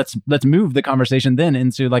maybe let's move the conversation then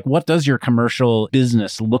into what does your commercial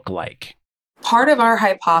business look like? Part of our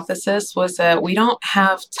hypothesis was that we don't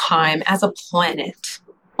have time as a planet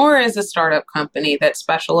or as a startup company that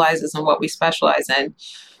specializes in what we specialize in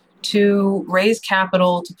to raise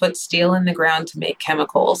capital to put steel in the ground to make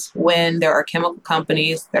chemicals when there are chemical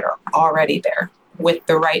companies that are already there with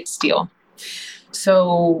the right steel.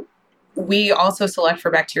 So we also select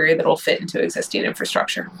for bacteria that will fit into existing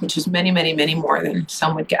infrastructure, which is many, many, many more than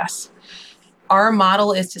some would guess. Our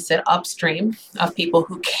model is to sit upstream of people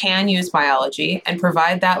who can use biology and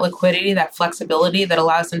provide that liquidity, that flexibility that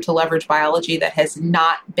allows them to leverage biology that has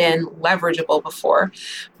not been leverageable before.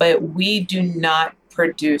 But we do not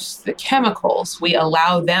produce the chemicals. We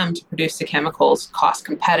allow them to produce the chemicals cost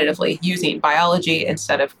competitively using biology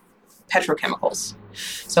instead of petrochemicals.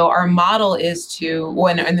 So our model is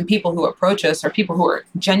and the people who approach us are people who are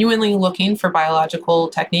genuinely looking for biological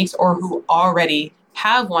techniques or who already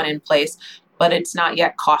have one in place, but it's not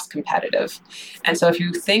yet cost competitive. And so if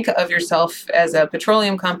you think of yourself as a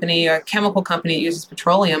petroleum company, a chemical company that uses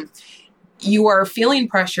petroleum, you are feeling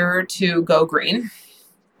pressure to go green,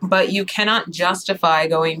 but you cannot justify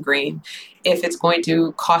going green if it's going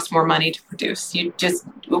to cost more money to produce.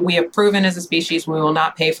 We have proven as a species, we will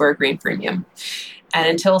not pay for a green premium. And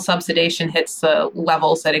until subsidization hits the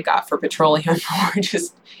levels that it got for petroleum,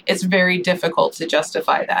 it's very difficult to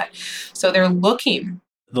justify that. So they're looking.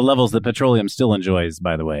 The levels that petroleum still enjoys,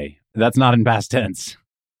 by the way. That's not in past tense.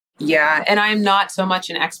 Yeah, and I'm not so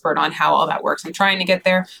much an expert on how all that works. I'm trying to get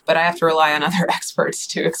there, but I have to rely on other experts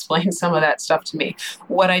to explain some of that stuff to me.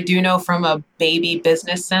 What I do know from a baby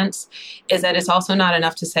business sense is that it's also not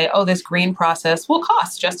enough to say, oh, this green process will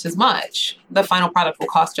cost just as much. The final product will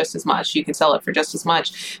cost just as much. You can sell it for just as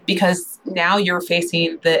much, because now you're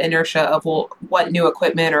facing the inertia of, well, what new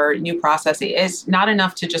equipment or new process is not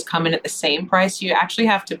enough to just come in at the same price. You actually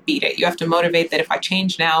have to beat it. You have to motivate that if I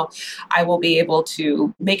change now, I will be able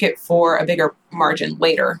to make it for a bigger margin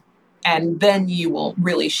later. And then you will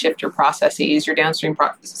really shift your processes, your downstream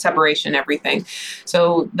separation, everything.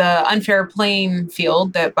 So the unfair playing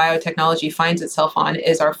field that biotechnology finds itself on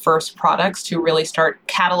is our first products to really start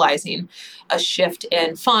catalyzing a shift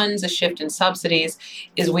in funds, a shift in subsidies,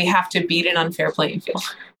 is we have to beat an unfair playing field.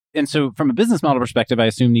 And so from a business model perspective, I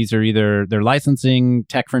assume these are either they're licensing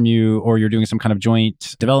tech from you or you're doing some kind of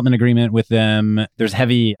joint development agreement with them. There's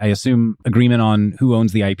heavy, I assume, agreement on who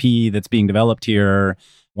owns the IP that's being developed here,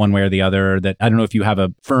 one way or the other. That I don't know if you have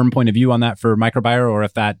a firm point of view on that for Microbier or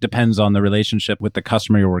if that depends on the relationship with the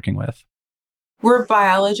customer you're working with. We're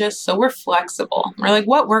biologists, so we're flexible. We're like,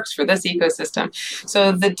 what works for this ecosystem?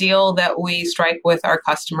 So the deal that we strike with our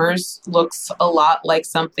customers looks a lot like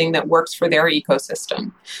something that works for their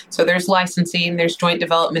ecosystem. So there's licensing, there's joint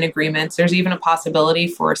development agreements, there's even a possibility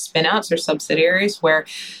for spin-outs or subsidiaries where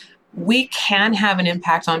we can have an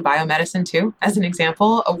impact on biomedicine too. As an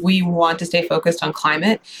example, we want to stay focused on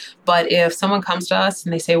climate, but if someone comes to us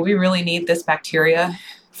and they say, we really need this bacteria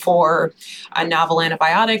for a novel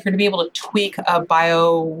antibiotic or to be able to tweak a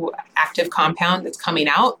bioactive compound that's coming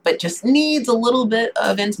out, but just needs a little bit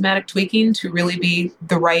of enzymatic tweaking to really be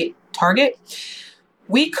the right target,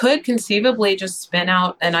 we could conceivably just spin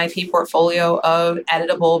out an IP portfolio of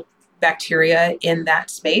editable bacteria in that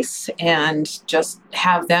space and just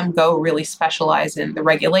have them go really specialize in the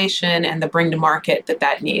regulation and the bring to market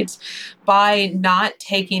that needs. By not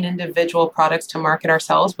taking individual products to market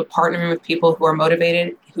ourselves, but partnering with people who are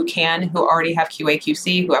motivated, who already have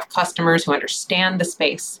QA/QC, who have customers, who understand the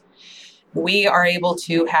space, we are able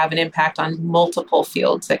to have an impact on multiple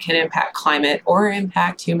fields that can impact climate or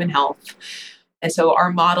impact human health. And so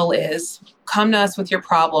our model is, come to us with your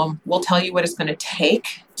problem. We'll tell you what it's going to take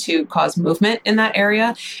to cause movement in that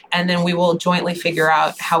area. And then we will jointly figure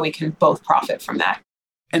out how we can both profit from that.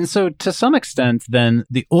 And so to some extent, then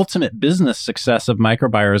the ultimate business success of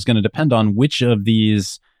Microbier is going to depend on which of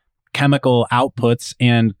these chemical outputs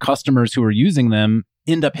and customers who are using them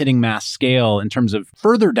end up hitting mass scale in terms of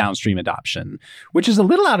further downstream adoption, which is a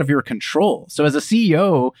little out of your control. So as a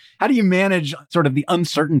CEO, how do you manage sort of the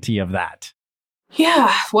uncertainty of that?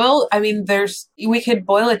 Yeah, well, I mean, we could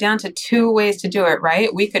boil it down to two ways to do it,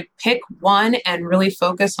 right? We could pick one and really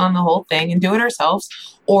focus on the whole thing and do it ourselves,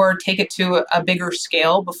 or take it to a bigger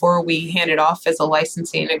scale before we hand it off as a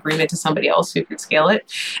licensing agreement to somebody else who can scale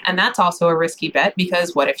it. And that's also a risky bet,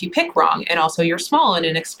 because what if you pick wrong? And also you're small and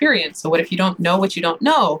inexperienced. So what if you don't know what you don't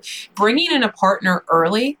know? Bringing in a partner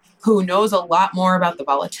early who knows a lot more about the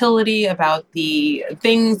volatility, about the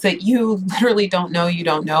things that you literally don't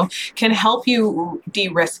know, can help you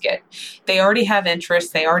de-risk it. They already have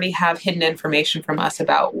interest. They already have hidden information from us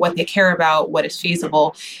about what they care about, what is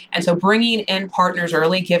feasible. And so bringing in partners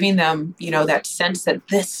early, giving them, that sense that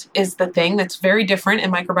this is the thing that's very different,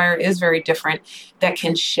 and Microbier is very different, that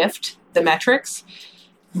can shift the metrics.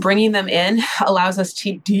 Bringing them in allows us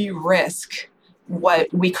to de-risk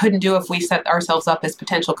what we couldn't do if we set ourselves up as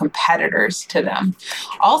potential competitors to them.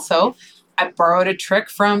 Also, I borrowed a trick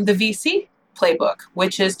from the VC playbook,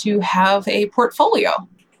 which is to have a portfolio.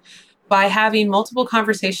 By having multiple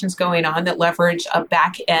conversations going on that leverage a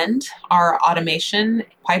back end, our automation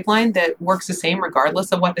pipeline that works the same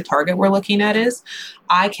regardless of what the target we're looking at is,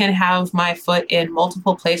 I can have my foot in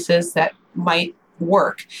multiple places that might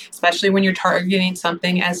work, especially when you're targeting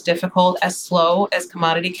something as difficult, as slow as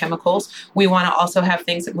commodity chemicals. We want to also have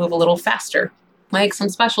things that move a little faster, like some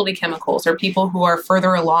specialty chemicals or people who are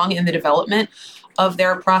further along in the development of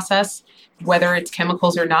their process, whether it's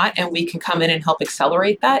chemicals or not, and we can come in and help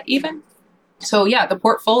accelerate that even. So yeah, the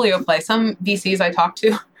portfolio play. Some VCs I talk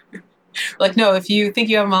to like, no, if you think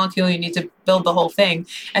you have a molecule, you need to build the whole thing.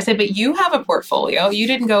 I said, but you have a portfolio. You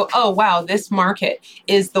didn't go, oh, wow, this market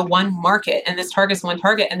is the one market and this target's the one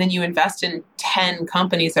target. And then you invest in 10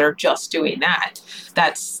 companies that are just doing that.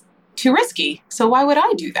 That's too risky. So why would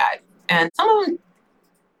I do that? And some of them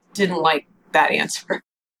didn't like that answer.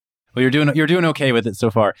 Well, you're doing okay with it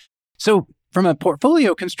so far. So from a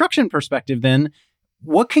portfolio construction perspective, then,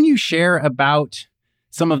 what can you share about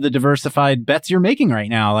some of the diversified bets you're making right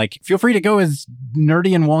now? Like, feel free to go as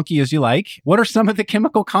nerdy and wonky as you like. What are some of the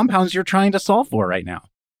chemical compounds you're trying to solve for right now?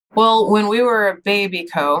 Well, when we were a baby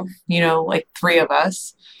co, like three of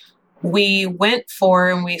us, we went for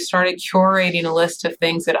and we started curating a list of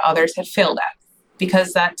things that others had failed at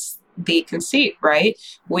because that's the conceit, right?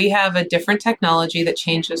 We have a different technology that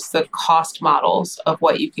changes the cost models of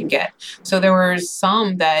what you can get. So there were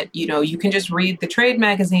some that, you can just read the trade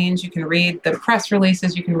magazines, you can read the press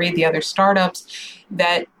releases, you can read the other startups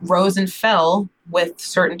that rose and fell with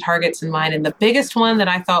certain targets in mind. And the biggest one that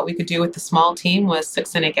I thought we could do with the small team was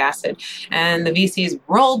succinic acid. And the VCs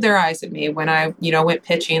rolled their eyes at me when I, went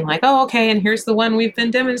pitching like, oh, okay, and here's the one we've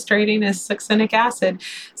been demonstrating is succinic acid.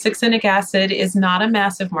 Succinic acid is not a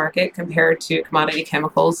massive market compared to commodity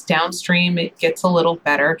chemicals. Downstream, it gets a little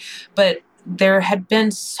better, but there had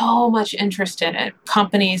been so much interest in it.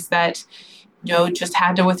 Companies that, just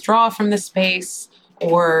had to withdraw from the space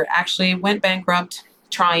or actually went bankrupt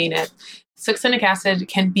trying it. Succinic acid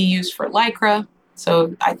can be used for Lycra.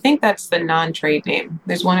 So I think that's the non-trade name.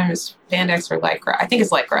 There's one of them is Spandex or Lycra. I think it's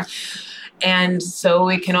Lycra. And so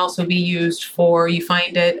it can also be used for, you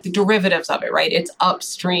find it, the derivatives of it, right? It's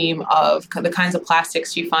upstream of the kinds of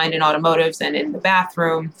plastics you find in automotives and in the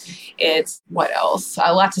bathroom. It's what else?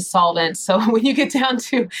 Lots of solvents. So when you get down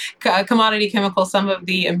to commodity chemicals, some of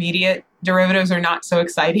the immediate derivatives are not so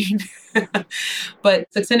exciting.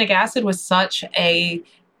 But succinic acid was such an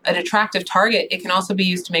attractive target. It can also be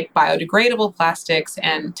used to make biodegradable plastics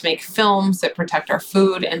and to make films that protect our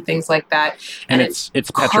food and things like that. And it's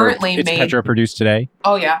petro produced today?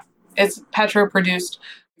 Oh, yeah. It's petro produced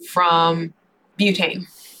from butane.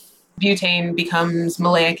 Butane becomes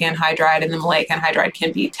maleic anhydride, and the maleic anhydride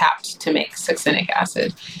can be tapped to make succinic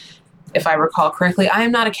acid. If I recall correctly, I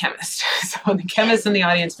am not a chemist. So the chemists in the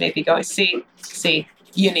audience may be going, see,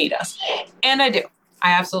 you need us. And I do.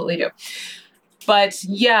 I absolutely do. But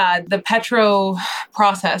yeah, the petro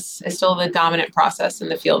process is still the dominant process in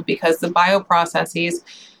the field because the bioprocesses,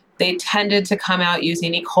 they tended to come out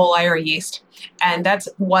using E. coli or yeast. And that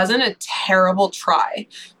wasn't a terrible try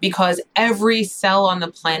because every cell on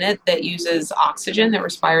the planet that uses oxygen, that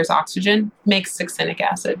respires oxygen, makes succinic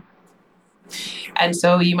acid. And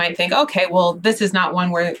so you might think, okay, well, this is not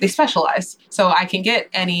one where they specialize. So I can get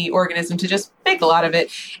any organism to just make a lot of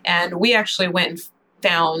it. And we actually went and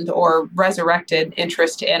found or resurrected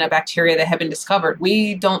interest in a bacteria that had been discovered.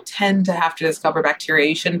 We don't tend to have to discover bacteria.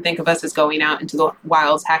 You shouldn't think of us as going out into the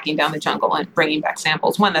wilds, hacking down the jungle and bringing back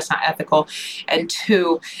samples. One, that's not ethical. And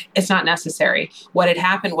two, it's not necessary. What had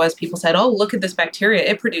happened was people said, oh, look at this bacteria.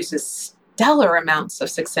 It produces stellar amounts of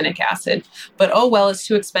succinic acid, but oh, well, it's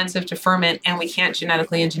too expensive to ferment and we can't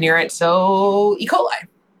genetically engineer it. So E. coli.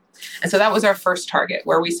 And so that was our first target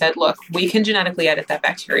where we said, look, we can genetically edit that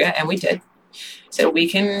bacteria. And we did. So we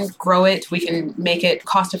can grow it, we can make it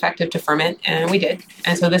cost effective to ferment, and we did.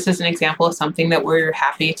 And so this is an example of something that we're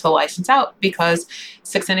happy to license out because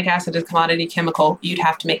succinic acid is a commodity chemical. You'd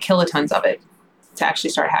have to make kilotons of it to actually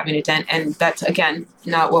start having a dent. And that's, again,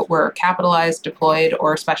 not what we're capitalized, deployed,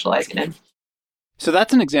 or specializing in. So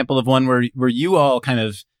that's an example of one where you all kind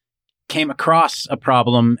of came across a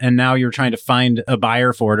problem and now you're trying to find a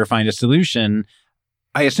buyer for it or find a solution.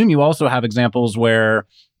 I assume you also have examples where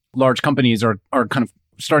large companies are kind of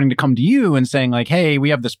starting to come to you and saying like, hey, we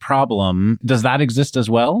have this problem. Does that exist as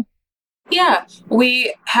well? Yeah,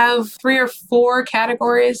 we have 3 or 4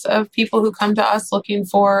 categories of people who come to us looking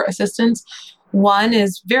for assistance. One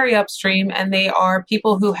is very upstream, and they are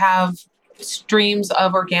people who have streams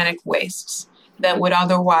of organic wastes that would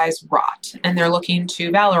otherwise rot. And they're looking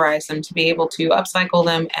to valorize them to be able to upcycle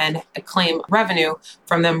them and claim revenue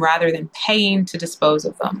from them rather than paying to dispose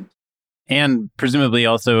of them. And presumably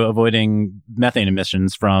also avoiding methane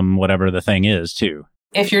emissions from whatever the thing is, too.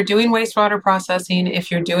 If you're doing wastewater processing, if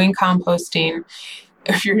you're doing composting,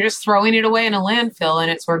 if you're just throwing it away in a landfill and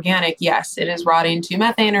it's organic, yes, it is rotting to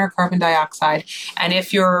methane or carbon dioxide. And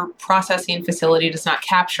if your processing facility does not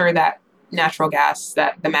capture that natural gas,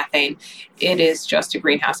 the methane, it is just a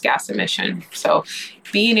greenhouse gas emission. So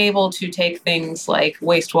being able to take things like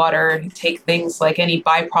wastewater, take things like any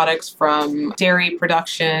byproducts from dairy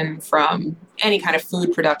production, from any kind of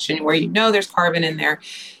food production where there's carbon in there,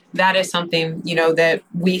 that is something, that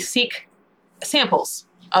we seek samples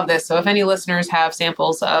of this. So if any listeners have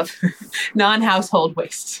samples of non-household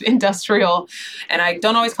waste, industrial, and I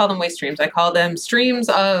don't always call them waste streams, I call them streams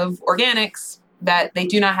of organics that they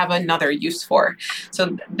do not have another use for.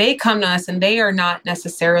 So they come to us and they are not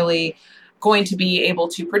necessarily going to be able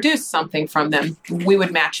to produce something from them. We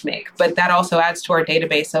would match make, but that also adds to our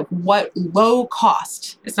database of what low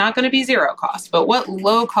cost, it's not going to be zero cost, but what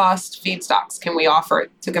low cost feedstocks can we offer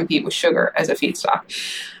to compete with sugar as a feedstock.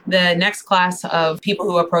 The next class of people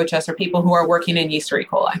who approach us are people who are working in yeast or E.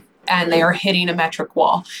 coli. and they are hitting a metric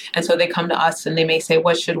wall. And so they come to us and they may say,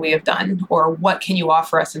 what should we have done? Or what can you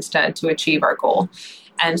offer us instead to achieve our goal?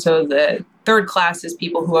 And so the third class is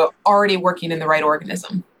people who are already working in the right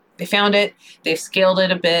organism. They found it, they've scaled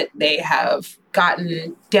it a bit, they have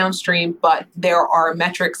gotten downstream, but there are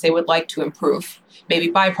metrics they would like to improve. Maybe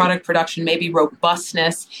byproduct production, maybe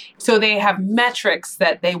robustness. So they have metrics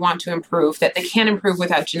that they want to improve that they can't improve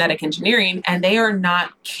without genetic engineering, and they are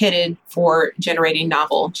not kitted for generating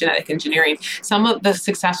novel genetic engineering. Some of the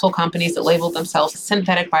successful companies that labeled themselves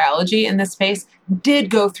synthetic biology in this space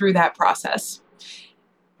did go through that process.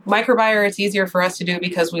 Microbiome, it's easier for us to do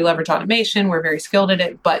because we leverage automation. We're very skilled at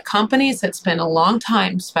it. But companies that spend a long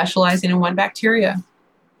time specializing in one bacteria,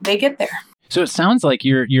 they get there. So it sounds like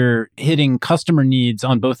you're hitting customer needs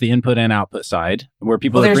on both the input and output side, where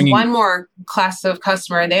people are there's bringing... one more class of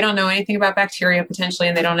customer, and they don't know anything about bacteria potentially,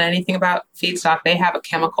 and they don't know anything about feedstock. They have a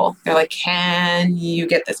chemical. They're like, can you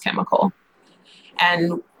get this chemical?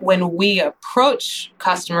 And when we approach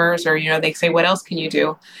customers or, they say, what else can you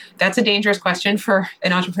do? That's a dangerous question for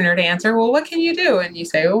an entrepreneur to answer. Well, what can you do? And you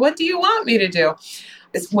say, well, what do you want me to do?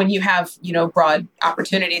 It's when you have, broad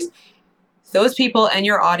opportunities. Those people and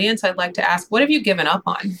your audience, I'd like to ask, what have you given up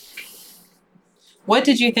on? What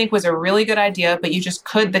did you think was a really good idea, but you just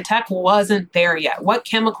the tech wasn't there yet? What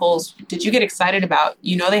chemicals did you get excited about?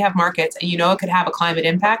 They have markets and it could have a climate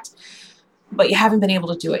impact, but you haven't been able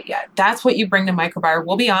to do it yet. That's what you bring to Microbiome.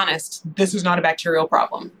 We'll be honest, this is not a bacterial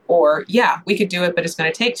problem. Or, yeah, we could do it, but it's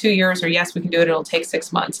going to take 2 years. Or, yes, we can do it, it'll take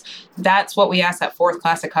 6 months. That's what we ask that fourth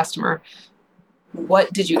class of customer.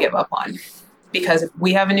 What did you give up on? Because if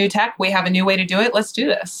we have a new tech, we have a new way to do it, let's do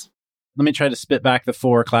this. Let me try to spit back the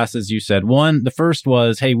 4 classes you said. One, the first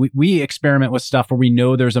was, hey, we experiment with stuff where we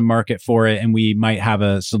know there's a market for it and we might have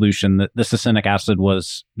a solution. The succinic acid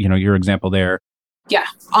was, your example there. Yeah,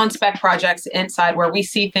 on-spec projects inside where we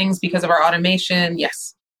see things because of our automation,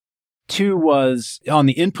 yes. 2 was on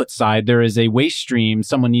the input side, there is a waste stream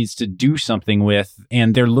someone needs to do something with,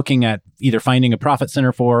 and they're looking at either finding a profit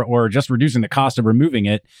center for or just reducing the cost of removing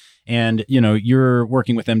it. And, you're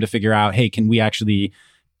working with them to figure out, hey, can we actually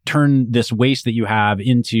turn this waste that you have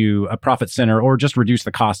into a profit center or just reduce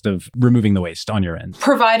the cost of removing the waste on your end?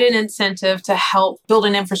 Provide an incentive to help build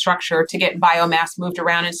an infrastructure to get biomass moved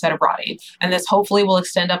around instead of rotting. And this hopefully will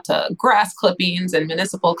extend up to grass clippings and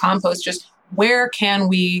municipal compost. Just where can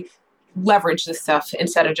we leverage this stuff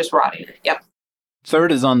instead of just rotting it? Yep.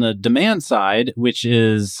 Third is on the demand side, which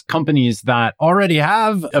is companies that already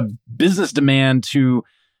have a business demand to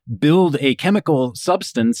build a chemical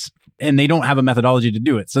substance and they don't have a methodology to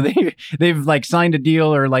do it. So they've signed a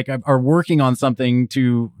deal or are working on something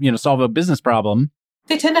to, solve a business problem.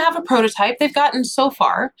 They tend to have a prototype. They've gotten so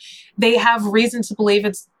far. They have reason to believe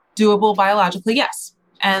it's doable biologically. Yes.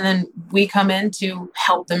 And then we come in to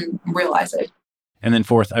help them realize it. And then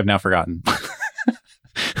fourth, I've now forgotten.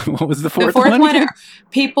 What was the fourth one? The fourth one again? Are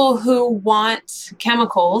people who want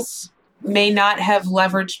chemicals may not have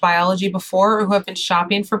leveraged biology before or who have been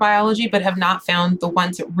shopping for biology, but have not found the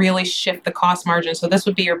ones that really shift the cost margin. So this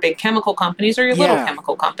would be your big chemical companies or your little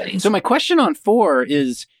chemical companies. So my question on 4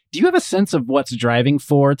 is, do you have a sense of what's driving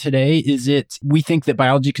 4 today? Is it, we think that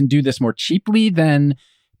biology can do this more cheaply than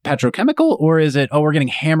petrochemical, or is it, we're getting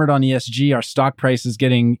hammered on ESG, our stock price is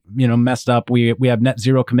getting, messed up, we have net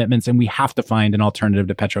zero commitments and we have to find an alternative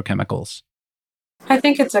to petrochemicals? I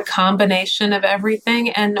think it's a combination of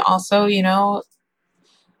everything. And also,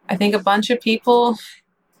 I think a bunch of people,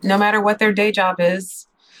 no matter what their day job is,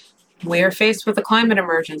 we are faced with a climate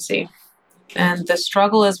emergency. And the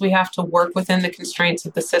struggle is we have to work within the constraints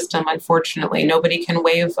of the system. Unfortunately, nobody can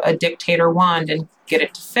wave a dictator wand and get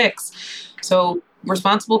it to fix. So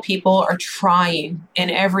responsible people are trying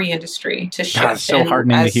in every industry to shift. God, it's so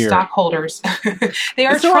heartening to hear. Stockholders, they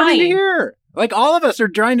are it's so trying. Heartening to hear. All of us are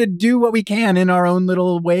trying to do what we can in our own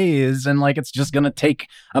little ways. And it's just going to take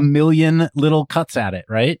a million little cuts at it,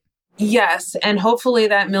 right? Yes. And hopefully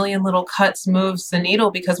that million little cuts moves the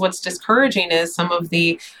needle, because what's discouraging is some of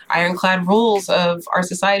the ironclad rules of our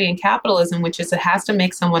society and capitalism, which is it has to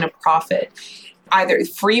make someone a profit. Either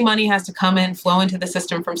free money has to come in, flow into the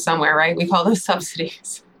system from somewhere, right? We call those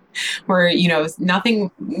subsidies. Where,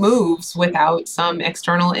 nothing moves without some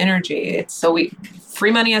external energy.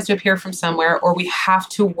 Free money has to appear from somewhere, or we have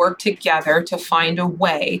to work together to find a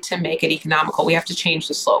way to make it economical. We have to change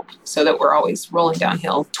the slope so that we're always rolling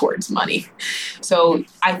downhill towards money. So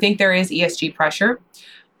I think there is ESG pressure,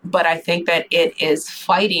 but I think that it is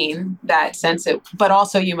fighting that sense of, but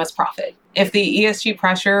also you must profit. If the ESG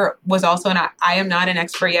pressure was also, I am not an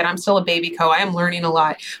expert yet, I'm still a baby co, I am learning a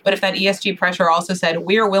lot. But if that ESG pressure also said,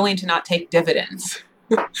 we are willing to not take dividends,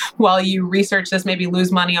 while you research this, maybe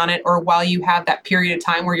lose money on it, or while you have that period of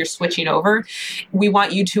time where you're switching over. We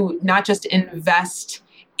want you to not just invest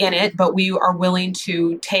in it, but we are willing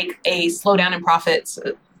to take a slowdown in profits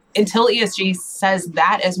until ESG says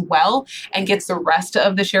that as well and gets the rest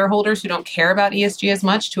of the shareholders who don't care about ESG as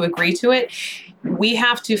much to agree to it. We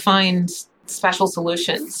have to find special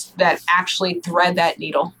solutions that actually thread that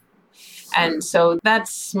needle. And so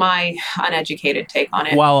that's my uneducated take on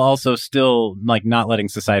it. While also still like not letting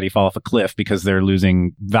society fall off a cliff because they're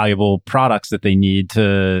losing valuable products that they need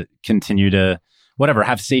to continue to, whatever,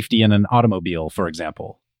 have safety in an automobile, for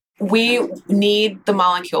example. We need the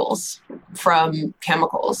molecules from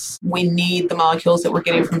chemicals. We need the molecules that we're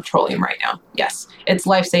getting from petroleum right now. Yes, it's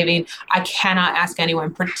life-saving. I cannot ask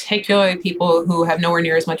anyone, particularly people who have nowhere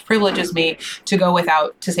near as much privilege as me, to go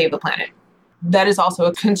without to save the planet. That is also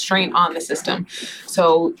a constraint on the system.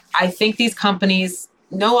 So I think these companies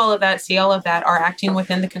know all of that, see all of that, are acting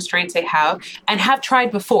within the constraints they have and have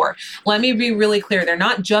tried before. Let me be really clear. They're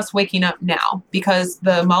not just waking up now, because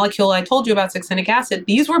the molecule I told you about, succinic acid,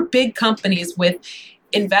 these were big companies with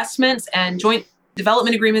investments and joint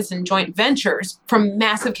development agreements and joint ventures from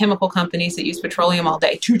massive chemical companies that use petroleum all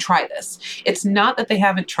day to try this. It's not that they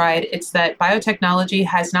haven't tried. It's that biotechnology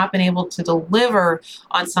has not been able to deliver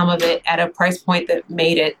on some of it at a price point that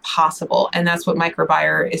made it possible. And that's what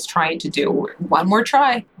Microbier is trying to do. One more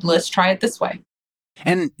try. Let's try it this way.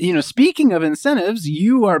 And, speaking of incentives,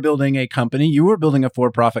 you are building a company, you are building a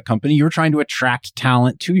for-profit company, you're trying to attract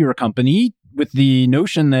talent to your company with the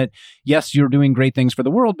notion that, yes, you're doing great things for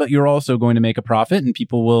the world, but you're also going to make a profit and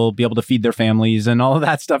people will be able to feed their families and all of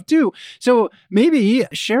that stuff too. So maybe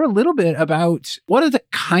share a little bit about what are the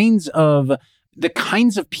kinds of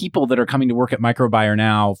people that are coming to work at Microbier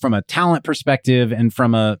now from a talent perspective and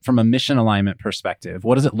from a mission alignment perspective.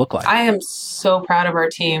 What does it look like? I am so proud of our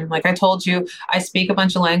team. Like I told you, I speak a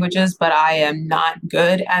bunch of languages, but I am not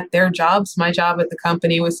good at their jobs. My job at the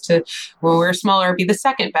company was to, when we were smaller, be the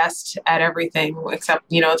second best at everything, except,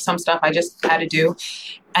 some stuff I just had to do.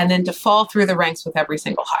 And then to fall through the ranks with every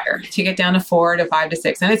single hire, to get down to 4 to 5 to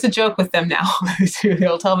 6. And it's a joke with them now.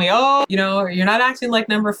 They'll tell me, you're not acting like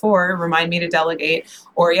number 4. Remind me to delegate.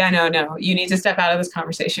 Or, no, you need to step out of this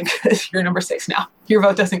conversation because you're number 6 now. Your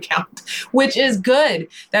vote doesn't count, which is good.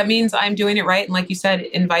 That means I'm doing it right. And like you said,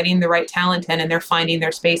 inviting the right talent in and they're finding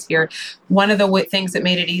their space here. One of the things that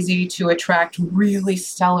made it easy to attract really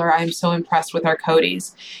stellar, I'm so impressed with our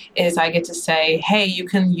Codies, is I get to say, hey, you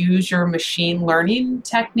can use your machine learning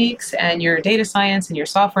techniques and your data science and your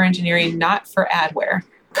software engineering, not for adware.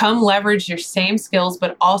 Come leverage your same skills,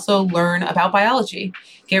 but also learn about biology.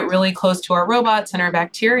 Get really close to our robots and our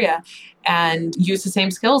bacteria and use the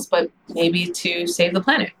same skills, but maybe to save the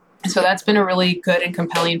planet. So that's been a really good and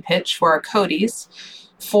compelling pitch for our Codies.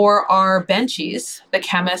 For our benchies, the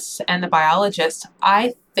chemists and the biologists,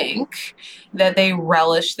 I think that they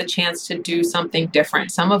relish the chance to do something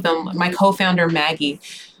different. Some of them, my co-founder, Maggie,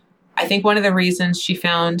 I think one of the reasons she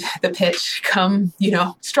found the pitch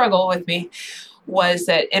struggle with me was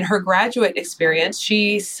that in her graduate experience,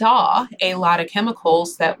 she saw a lot of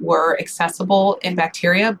chemicals that were accessible in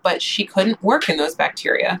bacteria, but she couldn't work in those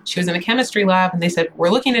bacteria. She was in a chemistry lab and they said, we're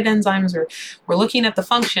looking at enzymes or we're looking at the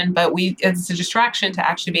function, but it's a distraction to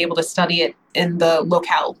actually be able to study it in the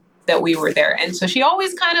locale that we were there. And so she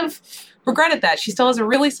always kind of regretted that. She still has a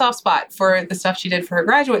really soft spot for the stuff she did for her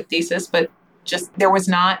graduate thesis, but just there was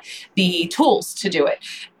not the tools to do it.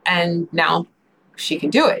 And now she can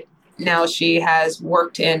do it. Now she has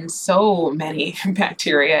worked in so many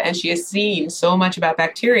bacteria and she has seen so much about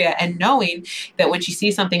bacteria and knowing that when she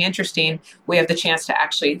sees something interesting, we have the chance to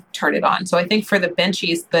actually turn it on. So I think for the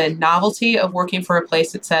benchies, the novelty of working for a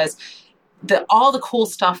place that says that all the cool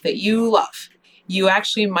stuff that you love, you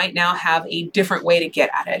actually might now have a different way to get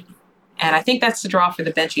at it. And I think that's the draw for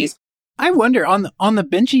the benchies. I wonder on the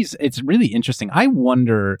benchies, it's really interesting. I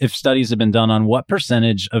wonder if studies have been done on what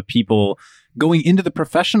percentage of people going into the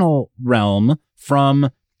professional realm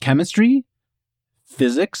from chemistry,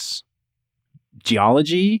 physics,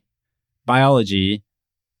 geology, biology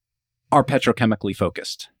are petrochemically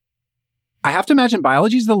focused. I have to imagine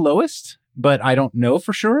biology is the lowest, but I don't know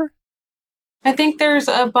for sure. I think there's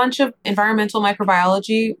a bunch of environmental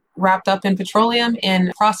microbiology wrapped up in petroleum,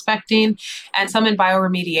 in prospecting, and some in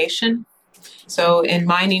bioremediation. So in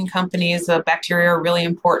mining companies, bacteria are really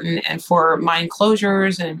important. And for mine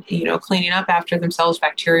closures and, cleaning up after themselves,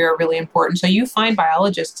 bacteria are really important. So you find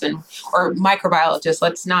biologists or microbiologists.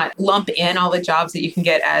 Let's not lump in all the jobs that you can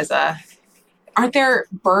get as aren't there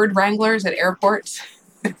bird wranglers at airports?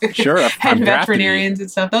 Sure, and veterinarians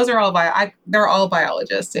and stuff. Those are all they're all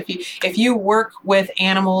biologists. If you work with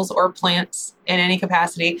animals or plants in any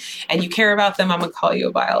capacity and you care about them, I'm going to call you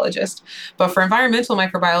a biologist. But for environmental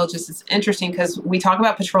microbiologists, it's interesting because we talk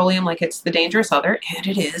about petroleum like it's the dangerous other, and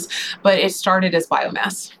it is, but it started as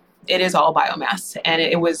biomass. It is all biomass, and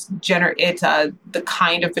it was the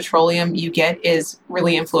kind of petroleum you get is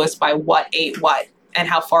really influenced by what ate what and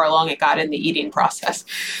how far along it got in the eating process.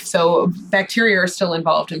 So bacteria are still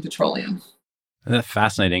involved in petroleum. That's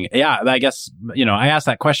fascinating. Yeah, I guess, I asked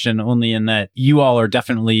that question only in that you all are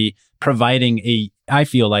definitely providing I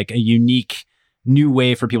feel like a unique new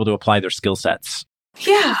way for people to apply their skill sets.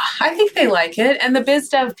 Yeah, I think they like it. And the biz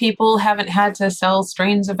dev people haven't had to sell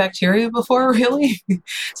strains of bacteria before, really.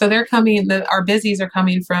 So they're our busies are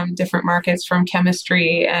coming from different markets, from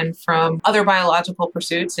chemistry and from other biological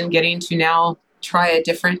pursuits, and getting to now try a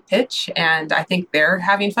different pitch. And I think they're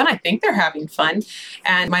having fun.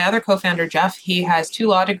 And my other co-founder, Jeff, he has 2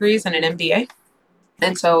 law degrees and an MBA.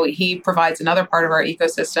 And so he provides another part of our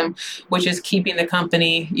ecosystem, which is keeping the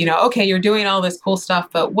company, okay, you're doing all this cool stuff,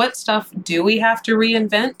 but what stuff do we have to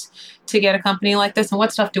reinvent to get a company like this? And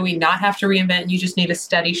what stuff do we not have to reinvent? You just need a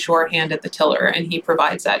steady shorthand at the tiller. And he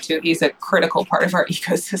provides that too. He's a critical part of our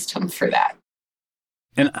ecosystem for that.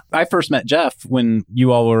 And I first met Jeff when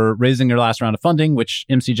you all were raising your last round of funding, which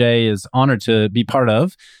MCJ is honored to be part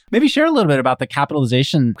of. Maybe share a little bit about the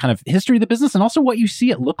capitalization kind of history of the business and also what you see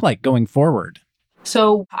it look like going forward.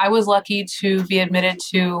 So I was lucky to be admitted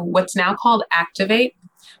to what's now called Activate,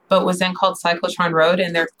 but was then called Cyclotron Road,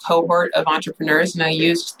 and their cohort of entrepreneurs. And I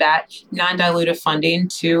used that non-dilutive funding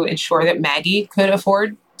to ensure that Maggie could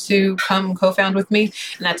afford to come co-found with me.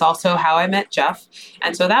 And that's also how I met Jeff.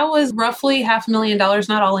 And so that was roughly $500,000,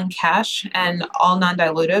 not all in cash and all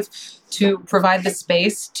non-dilutive, to provide the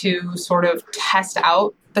space to sort of test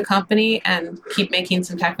out the company and keep making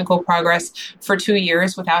some technical progress for 2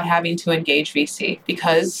 years without having to engage VC,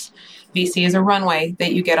 because VC is a runway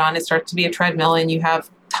that you get on. It starts to be a treadmill and you have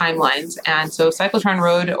timelines. And so Cyclotron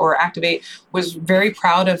Road, or Activate, was very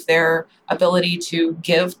proud of their ability to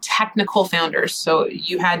give technical founders, so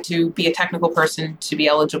you had to be a technical person to be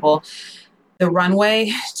eligible, the runway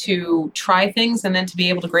to try things and then to be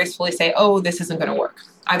able to gracefully say, oh, this isn't going to work.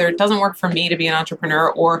 Either it doesn't work for me to be an entrepreneur,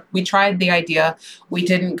 or we tried the idea, we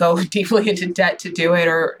didn't go deeply into debt to do it,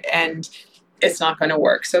 and it's not going to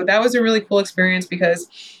work. So that was a really cool experience, because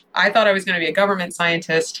I thought I was going to be a government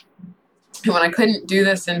scientist. And when I couldn't do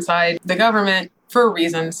this inside the government for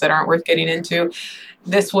reasons that aren't worth getting into,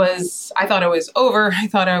 I thought it was over. I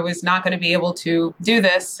thought I was not going to be able to do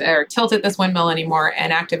this or tilt at this windmill anymore.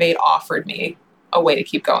 And Activate offered me a way to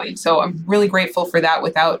keep going. So I'm really grateful for that.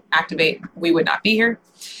 Without Activate, we would not be here.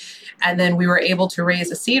 And then we were able to raise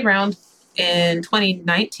a seed round in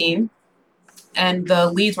 2019. And the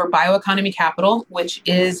leads were Bioeconomy Capital, which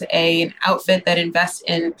is an outfit that invests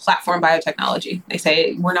in platform biotechnology. They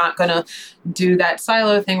say, we're not going to do that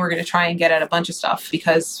silo thing. We're going to try and get at a bunch of stuff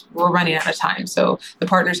because we're running out of time. So the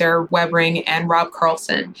partners are Webring and Rob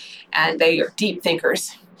Carlson, and they are deep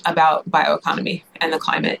thinkers about bioeconomy and the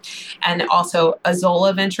climate. And also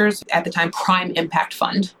Azola Ventures, at the time Prime Impact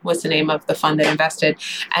Fund was the name of the fund that invested.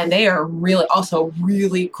 And they are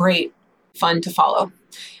really great fund to follow,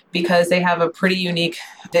 because they have a pretty unique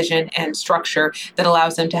vision and structure that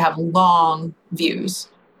allows them to have long views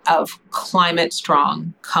of climate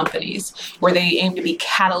strong companies, where they aim to be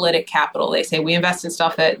catalytic capital. They say, we invest in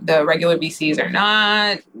stuff that the regular VCs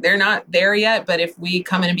they're not there yet, but if we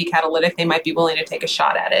come in and be catalytic, they might be willing to take a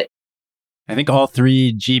shot at it. I think all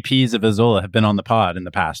 3 GPs of Azola have been on the pod in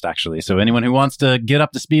the past, actually. So anyone who wants to get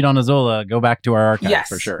up to speed on Azola, go back to our archive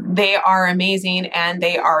for sure. They are amazing, and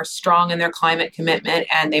they are strong in their climate commitment,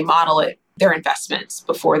 and they model their investments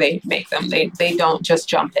before they make them. They don't just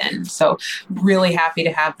jump in. So really happy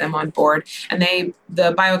to have them on board. And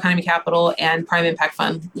the Bioeconomy Capital and Prime Impact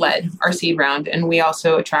Fund led our seed round. And we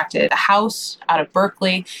also attracted a house out of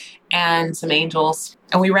Berkeley and some angels.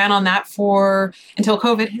 And we ran on that until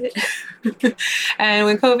COVID hit. And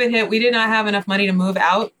when COVID hit, we did not have enough money to move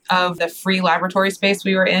out of the free laboratory space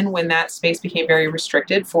we were in when that space became very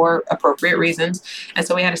restricted for appropriate reasons. And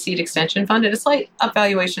so we had a seed extension fund at a slight up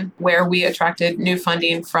valuation, where we attracted new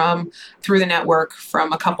funding through the network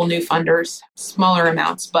from a couple new funders, smaller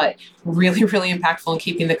amounts, but really, really impactful in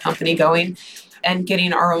keeping the company going and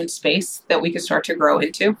getting our own space that we could start to grow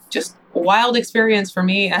into. Just a wild experience for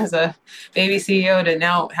me as a baby CEO to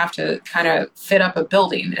now have to kind of fit up a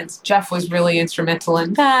building. And Jeff was really instrumental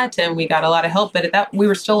in that, and we got a lot of help. But at that, we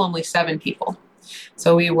were still only 7 people.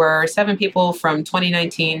 So we were 7 people from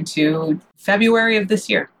 2019 to February of this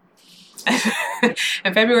year.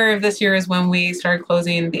 And February of this year is when we started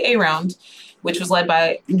closing the A round, which was led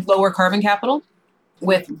by Lower Carbon Capital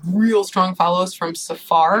with real strong follows from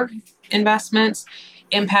Safar Investments,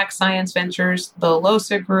 Impact Science Ventures, the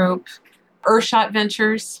LOSA Group, Earthshot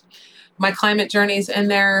Ventures. My climate journey's in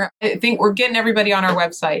there. I think we're getting everybody on our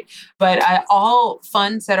website, but all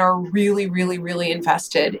funds that are really, really, really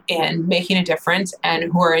invested in making a difference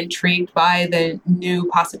and who are intrigued by the new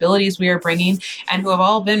possibilities we are bringing and who have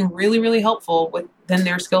all been really, really helpful within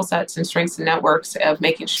their skill sets and strengths and networks of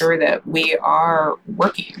making sure that we are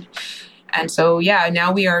working. And so,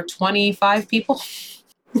 now we are 25 people.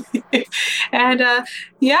 And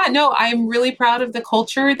I'm really proud of the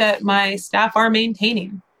culture that my staff are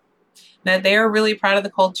maintaining. That they are really proud of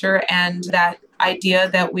the culture and that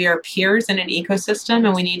idea that we are peers in an ecosystem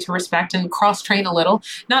and we need to respect and cross-train a little,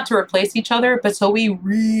 not to replace each other, but so we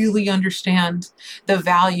really understand the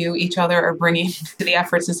value each other are bringing to the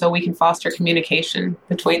efforts and so we can foster communication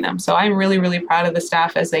between them. So I'm really, really proud of the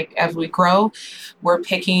staff as we grow. We're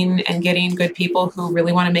picking and getting good people who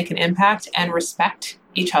really want to make an impact and respect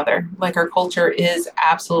each other. Like our culture is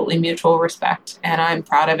absolutely mutual respect. And I'm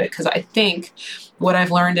proud of it because I think what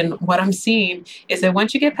I've learned and what I'm seeing is that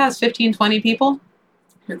once you get past 15, 20 people,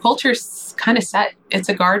 your culture's kind of set. It's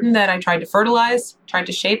a garden that I tried to fertilize, tried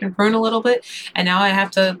to shape and prune a little bit, and now I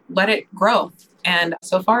have to let it grow. And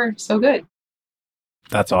so far, so good.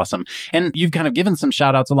 That's awesome. And you've kind of given some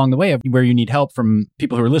shout outs along the way of where you need help from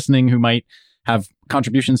people who are listening who might have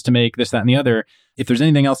contributions to make, this, that, and the other. If there's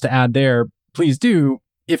anything else to add there, please do.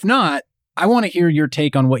 If not, I want to hear your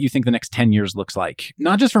take on what you think the next 10 years looks like,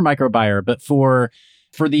 not just for Microbier, but for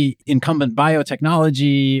the incumbent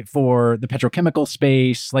biotechnology, for the petrochemical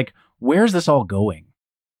space. Like, where's this all going?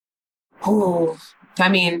 Oh, I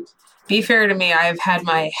mean, be fair to me. I've had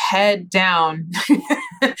my head down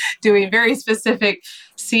doing very specific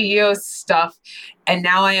CEO stuff. And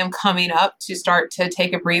now I am coming up to start to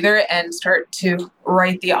take a breather and start to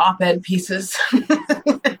write the op-ed pieces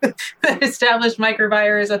that establish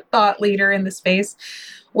Microbier as a thought leader in the space.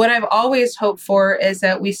 What I've always hoped for is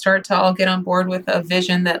that we start to all get on board with a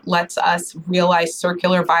vision that lets us realize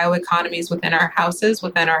circular bioeconomies within our houses,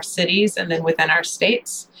 within our cities, and then within our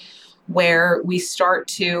states, where we start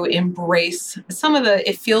to embrace some of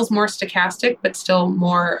it feels more stochastic, but still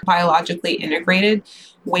more biologically integrated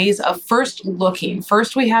ways of first looking.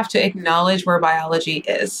 First, we have to acknowledge where biology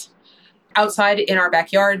is outside in our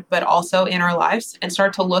backyard, but also in our lives, and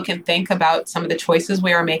start to look and think about some of the choices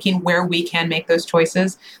we are making, where we can make those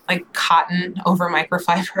choices, like cotton over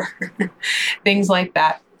microfiber, things like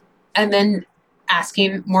that. And then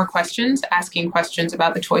asking questions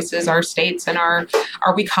about the choices, our states, and are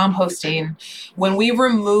we composting? When we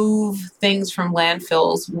remove things from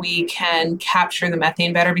landfills, we can capture the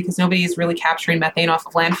methane better because nobody is really capturing methane off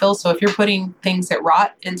of landfills. So if you're putting things that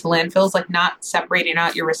rot into landfills, like not separating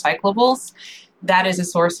out your recyclables, that is a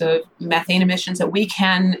source of methane emissions that we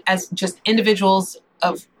can, as just individuals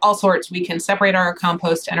of all sorts, we can separate our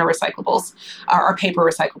compost and our recyclables, our paper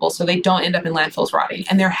recyclables, so they don't end up in landfills rotting.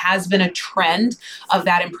 And there has been a trend of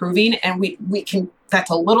that improving, and we can, that's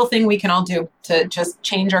a little thing we can all do to just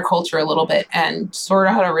change our culture a little bit and sort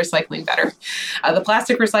out our recycling better. The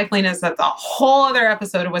plastic recycling that's a whole other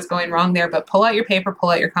episode of what's going wrong there, but pull out your paper, pull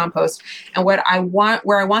out your compost. And where I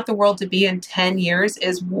want the world to be in 10 years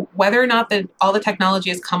is whether or not all the technology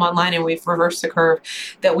has come online and we've reversed the curve,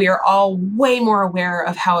 that we are all way more aware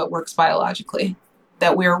of how it works biologically,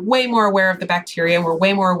 that we're way more aware of the bacteria, we're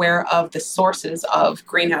way more aware of the sources of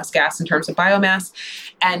greenhouse gas in terms of biomass,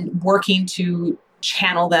 and working to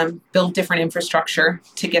channel them, build different infrastructure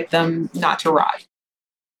to get them not to rot.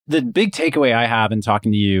 The big takeaway I have in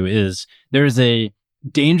talking to you is there's a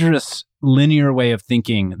dangerous linear way of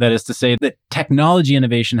thinking. That is to say that technology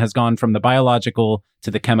innovation has gone from the biological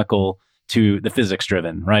to the chemical to the physics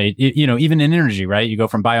driven, right? Even in energy, right? You go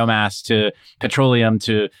from biomass to petroleum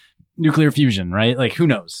to nuclear fusion, right? Like, who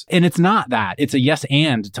knows? And it's not that. It's a yes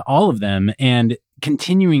and to all of them. And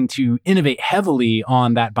continuing to innovate heavily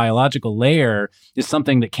on that biological layer is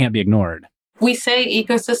something that can't be ignored. We say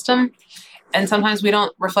ecosystem, and sometimes we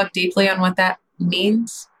don't reflect deeply on what that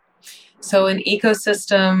means. So an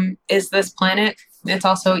ecosystem is this planet. It's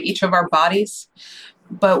also each of our bodies.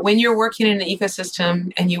 But when you're working in an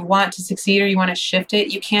ecosystem and you want to succeed or you want to shift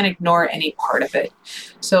it, you can't ignore any part of it.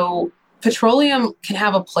 So petroleum can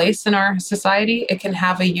have a place in our society. It can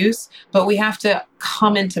have a use, but we have to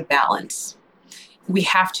come into balance. We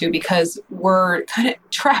have to, because we're kind of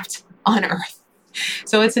trapped on Earth.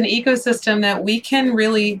 So it's an ecosystem that we can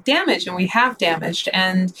really damage, and we have damaged.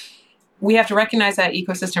 And we have to recognize that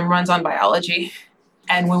ecosystem runs on biology.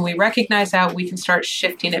 And when we recognize that, we can start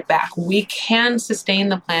shifting it back. We can sustain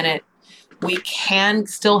the planet. We can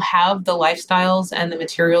still have the lifestyles and the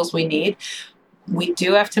materials we need. We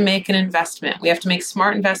do have to make an investment. We have to make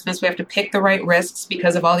smart investments. We have to pick the right risks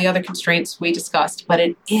because of all the other constraints we discussed. But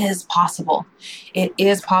it is possible. It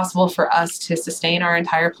is possible for us to sustain our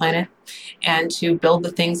entire planet and to build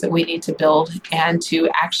the things that we need to build and to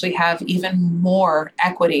actually have even more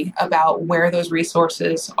equity about where those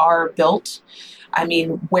resources are built. I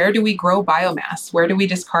mean, where do we grow biomass? Where do we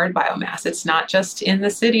discard biomass? It's not just in the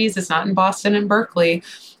cities. It's not in Boston and Berkeley.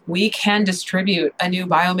 We can distribute a new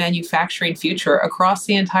biomanufacturing future across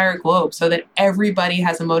the entire globe so that everybody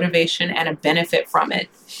has a motivation and a benefit from it.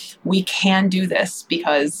 We can do this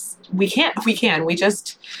because we can.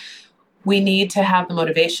 We need to have the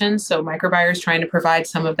motivation. So Microbier is trying to provide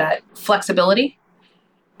some of that flexibility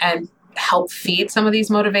and help feed some of these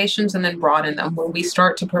motivations and then broaden them. When we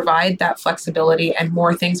start to provide that flexibility and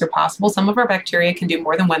more things are possible, some of our bacteria can do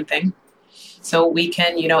more than one thing. So we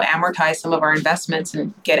can, amortize some of our investments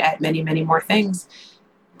and get at many, many more things.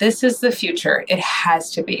 This is the future. It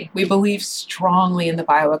has to be. We believe strongly in the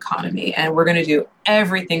bioeconomy, and we're going to do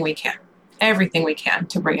everything we can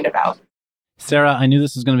to bring it about. Sarah, I knew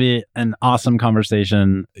this was going to be an awesome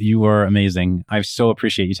conversation. You were amazing. I so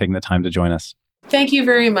appreciate you taking the time to join us. Thank you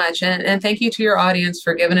very much. And thank you to your audience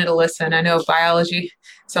for giving it a listen. I know biology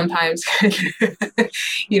sometimes,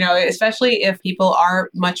 especially if people are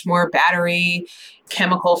much more battery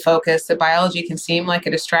chemical focused, that biology can seem like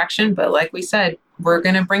a distraction. But like we said, we're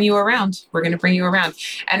going to bring you around.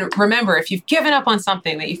 And remember, if you've given up on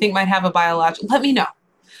something that you think might have a biological, let me know.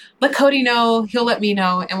 Let Cody know. He'll let me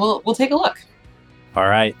know, and we'll take a look. All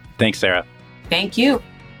right. Thanks, Sarah. Thank you.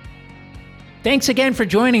 Thanks again for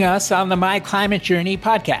joining us on the My Climate Journey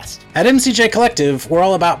podcast. At MCJ Collective, we're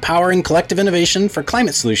all about powering collective innovation for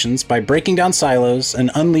climate solutions by breaking down silos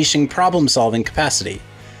and unleashing problem-solving capacity.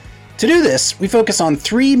 To do this, we focus on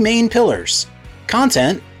 3 main pillars: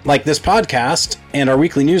 content, like this podcast and our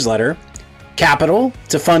weekly newsletter; capital,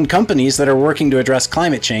 to fund companies that are working to address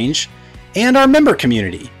climate change; and our member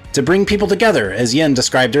community, to bring people together, as Yen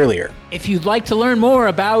described earlier. If you'd like to learn more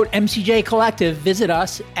about MCJ Collective, visit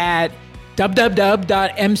us at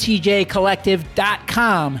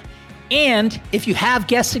www.mcjcollective.com. And if you have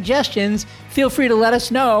guest suggestions, feel free to let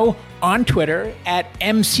us know on Twitter at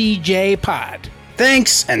MCJPod.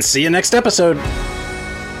 Thanks, and see you next episode.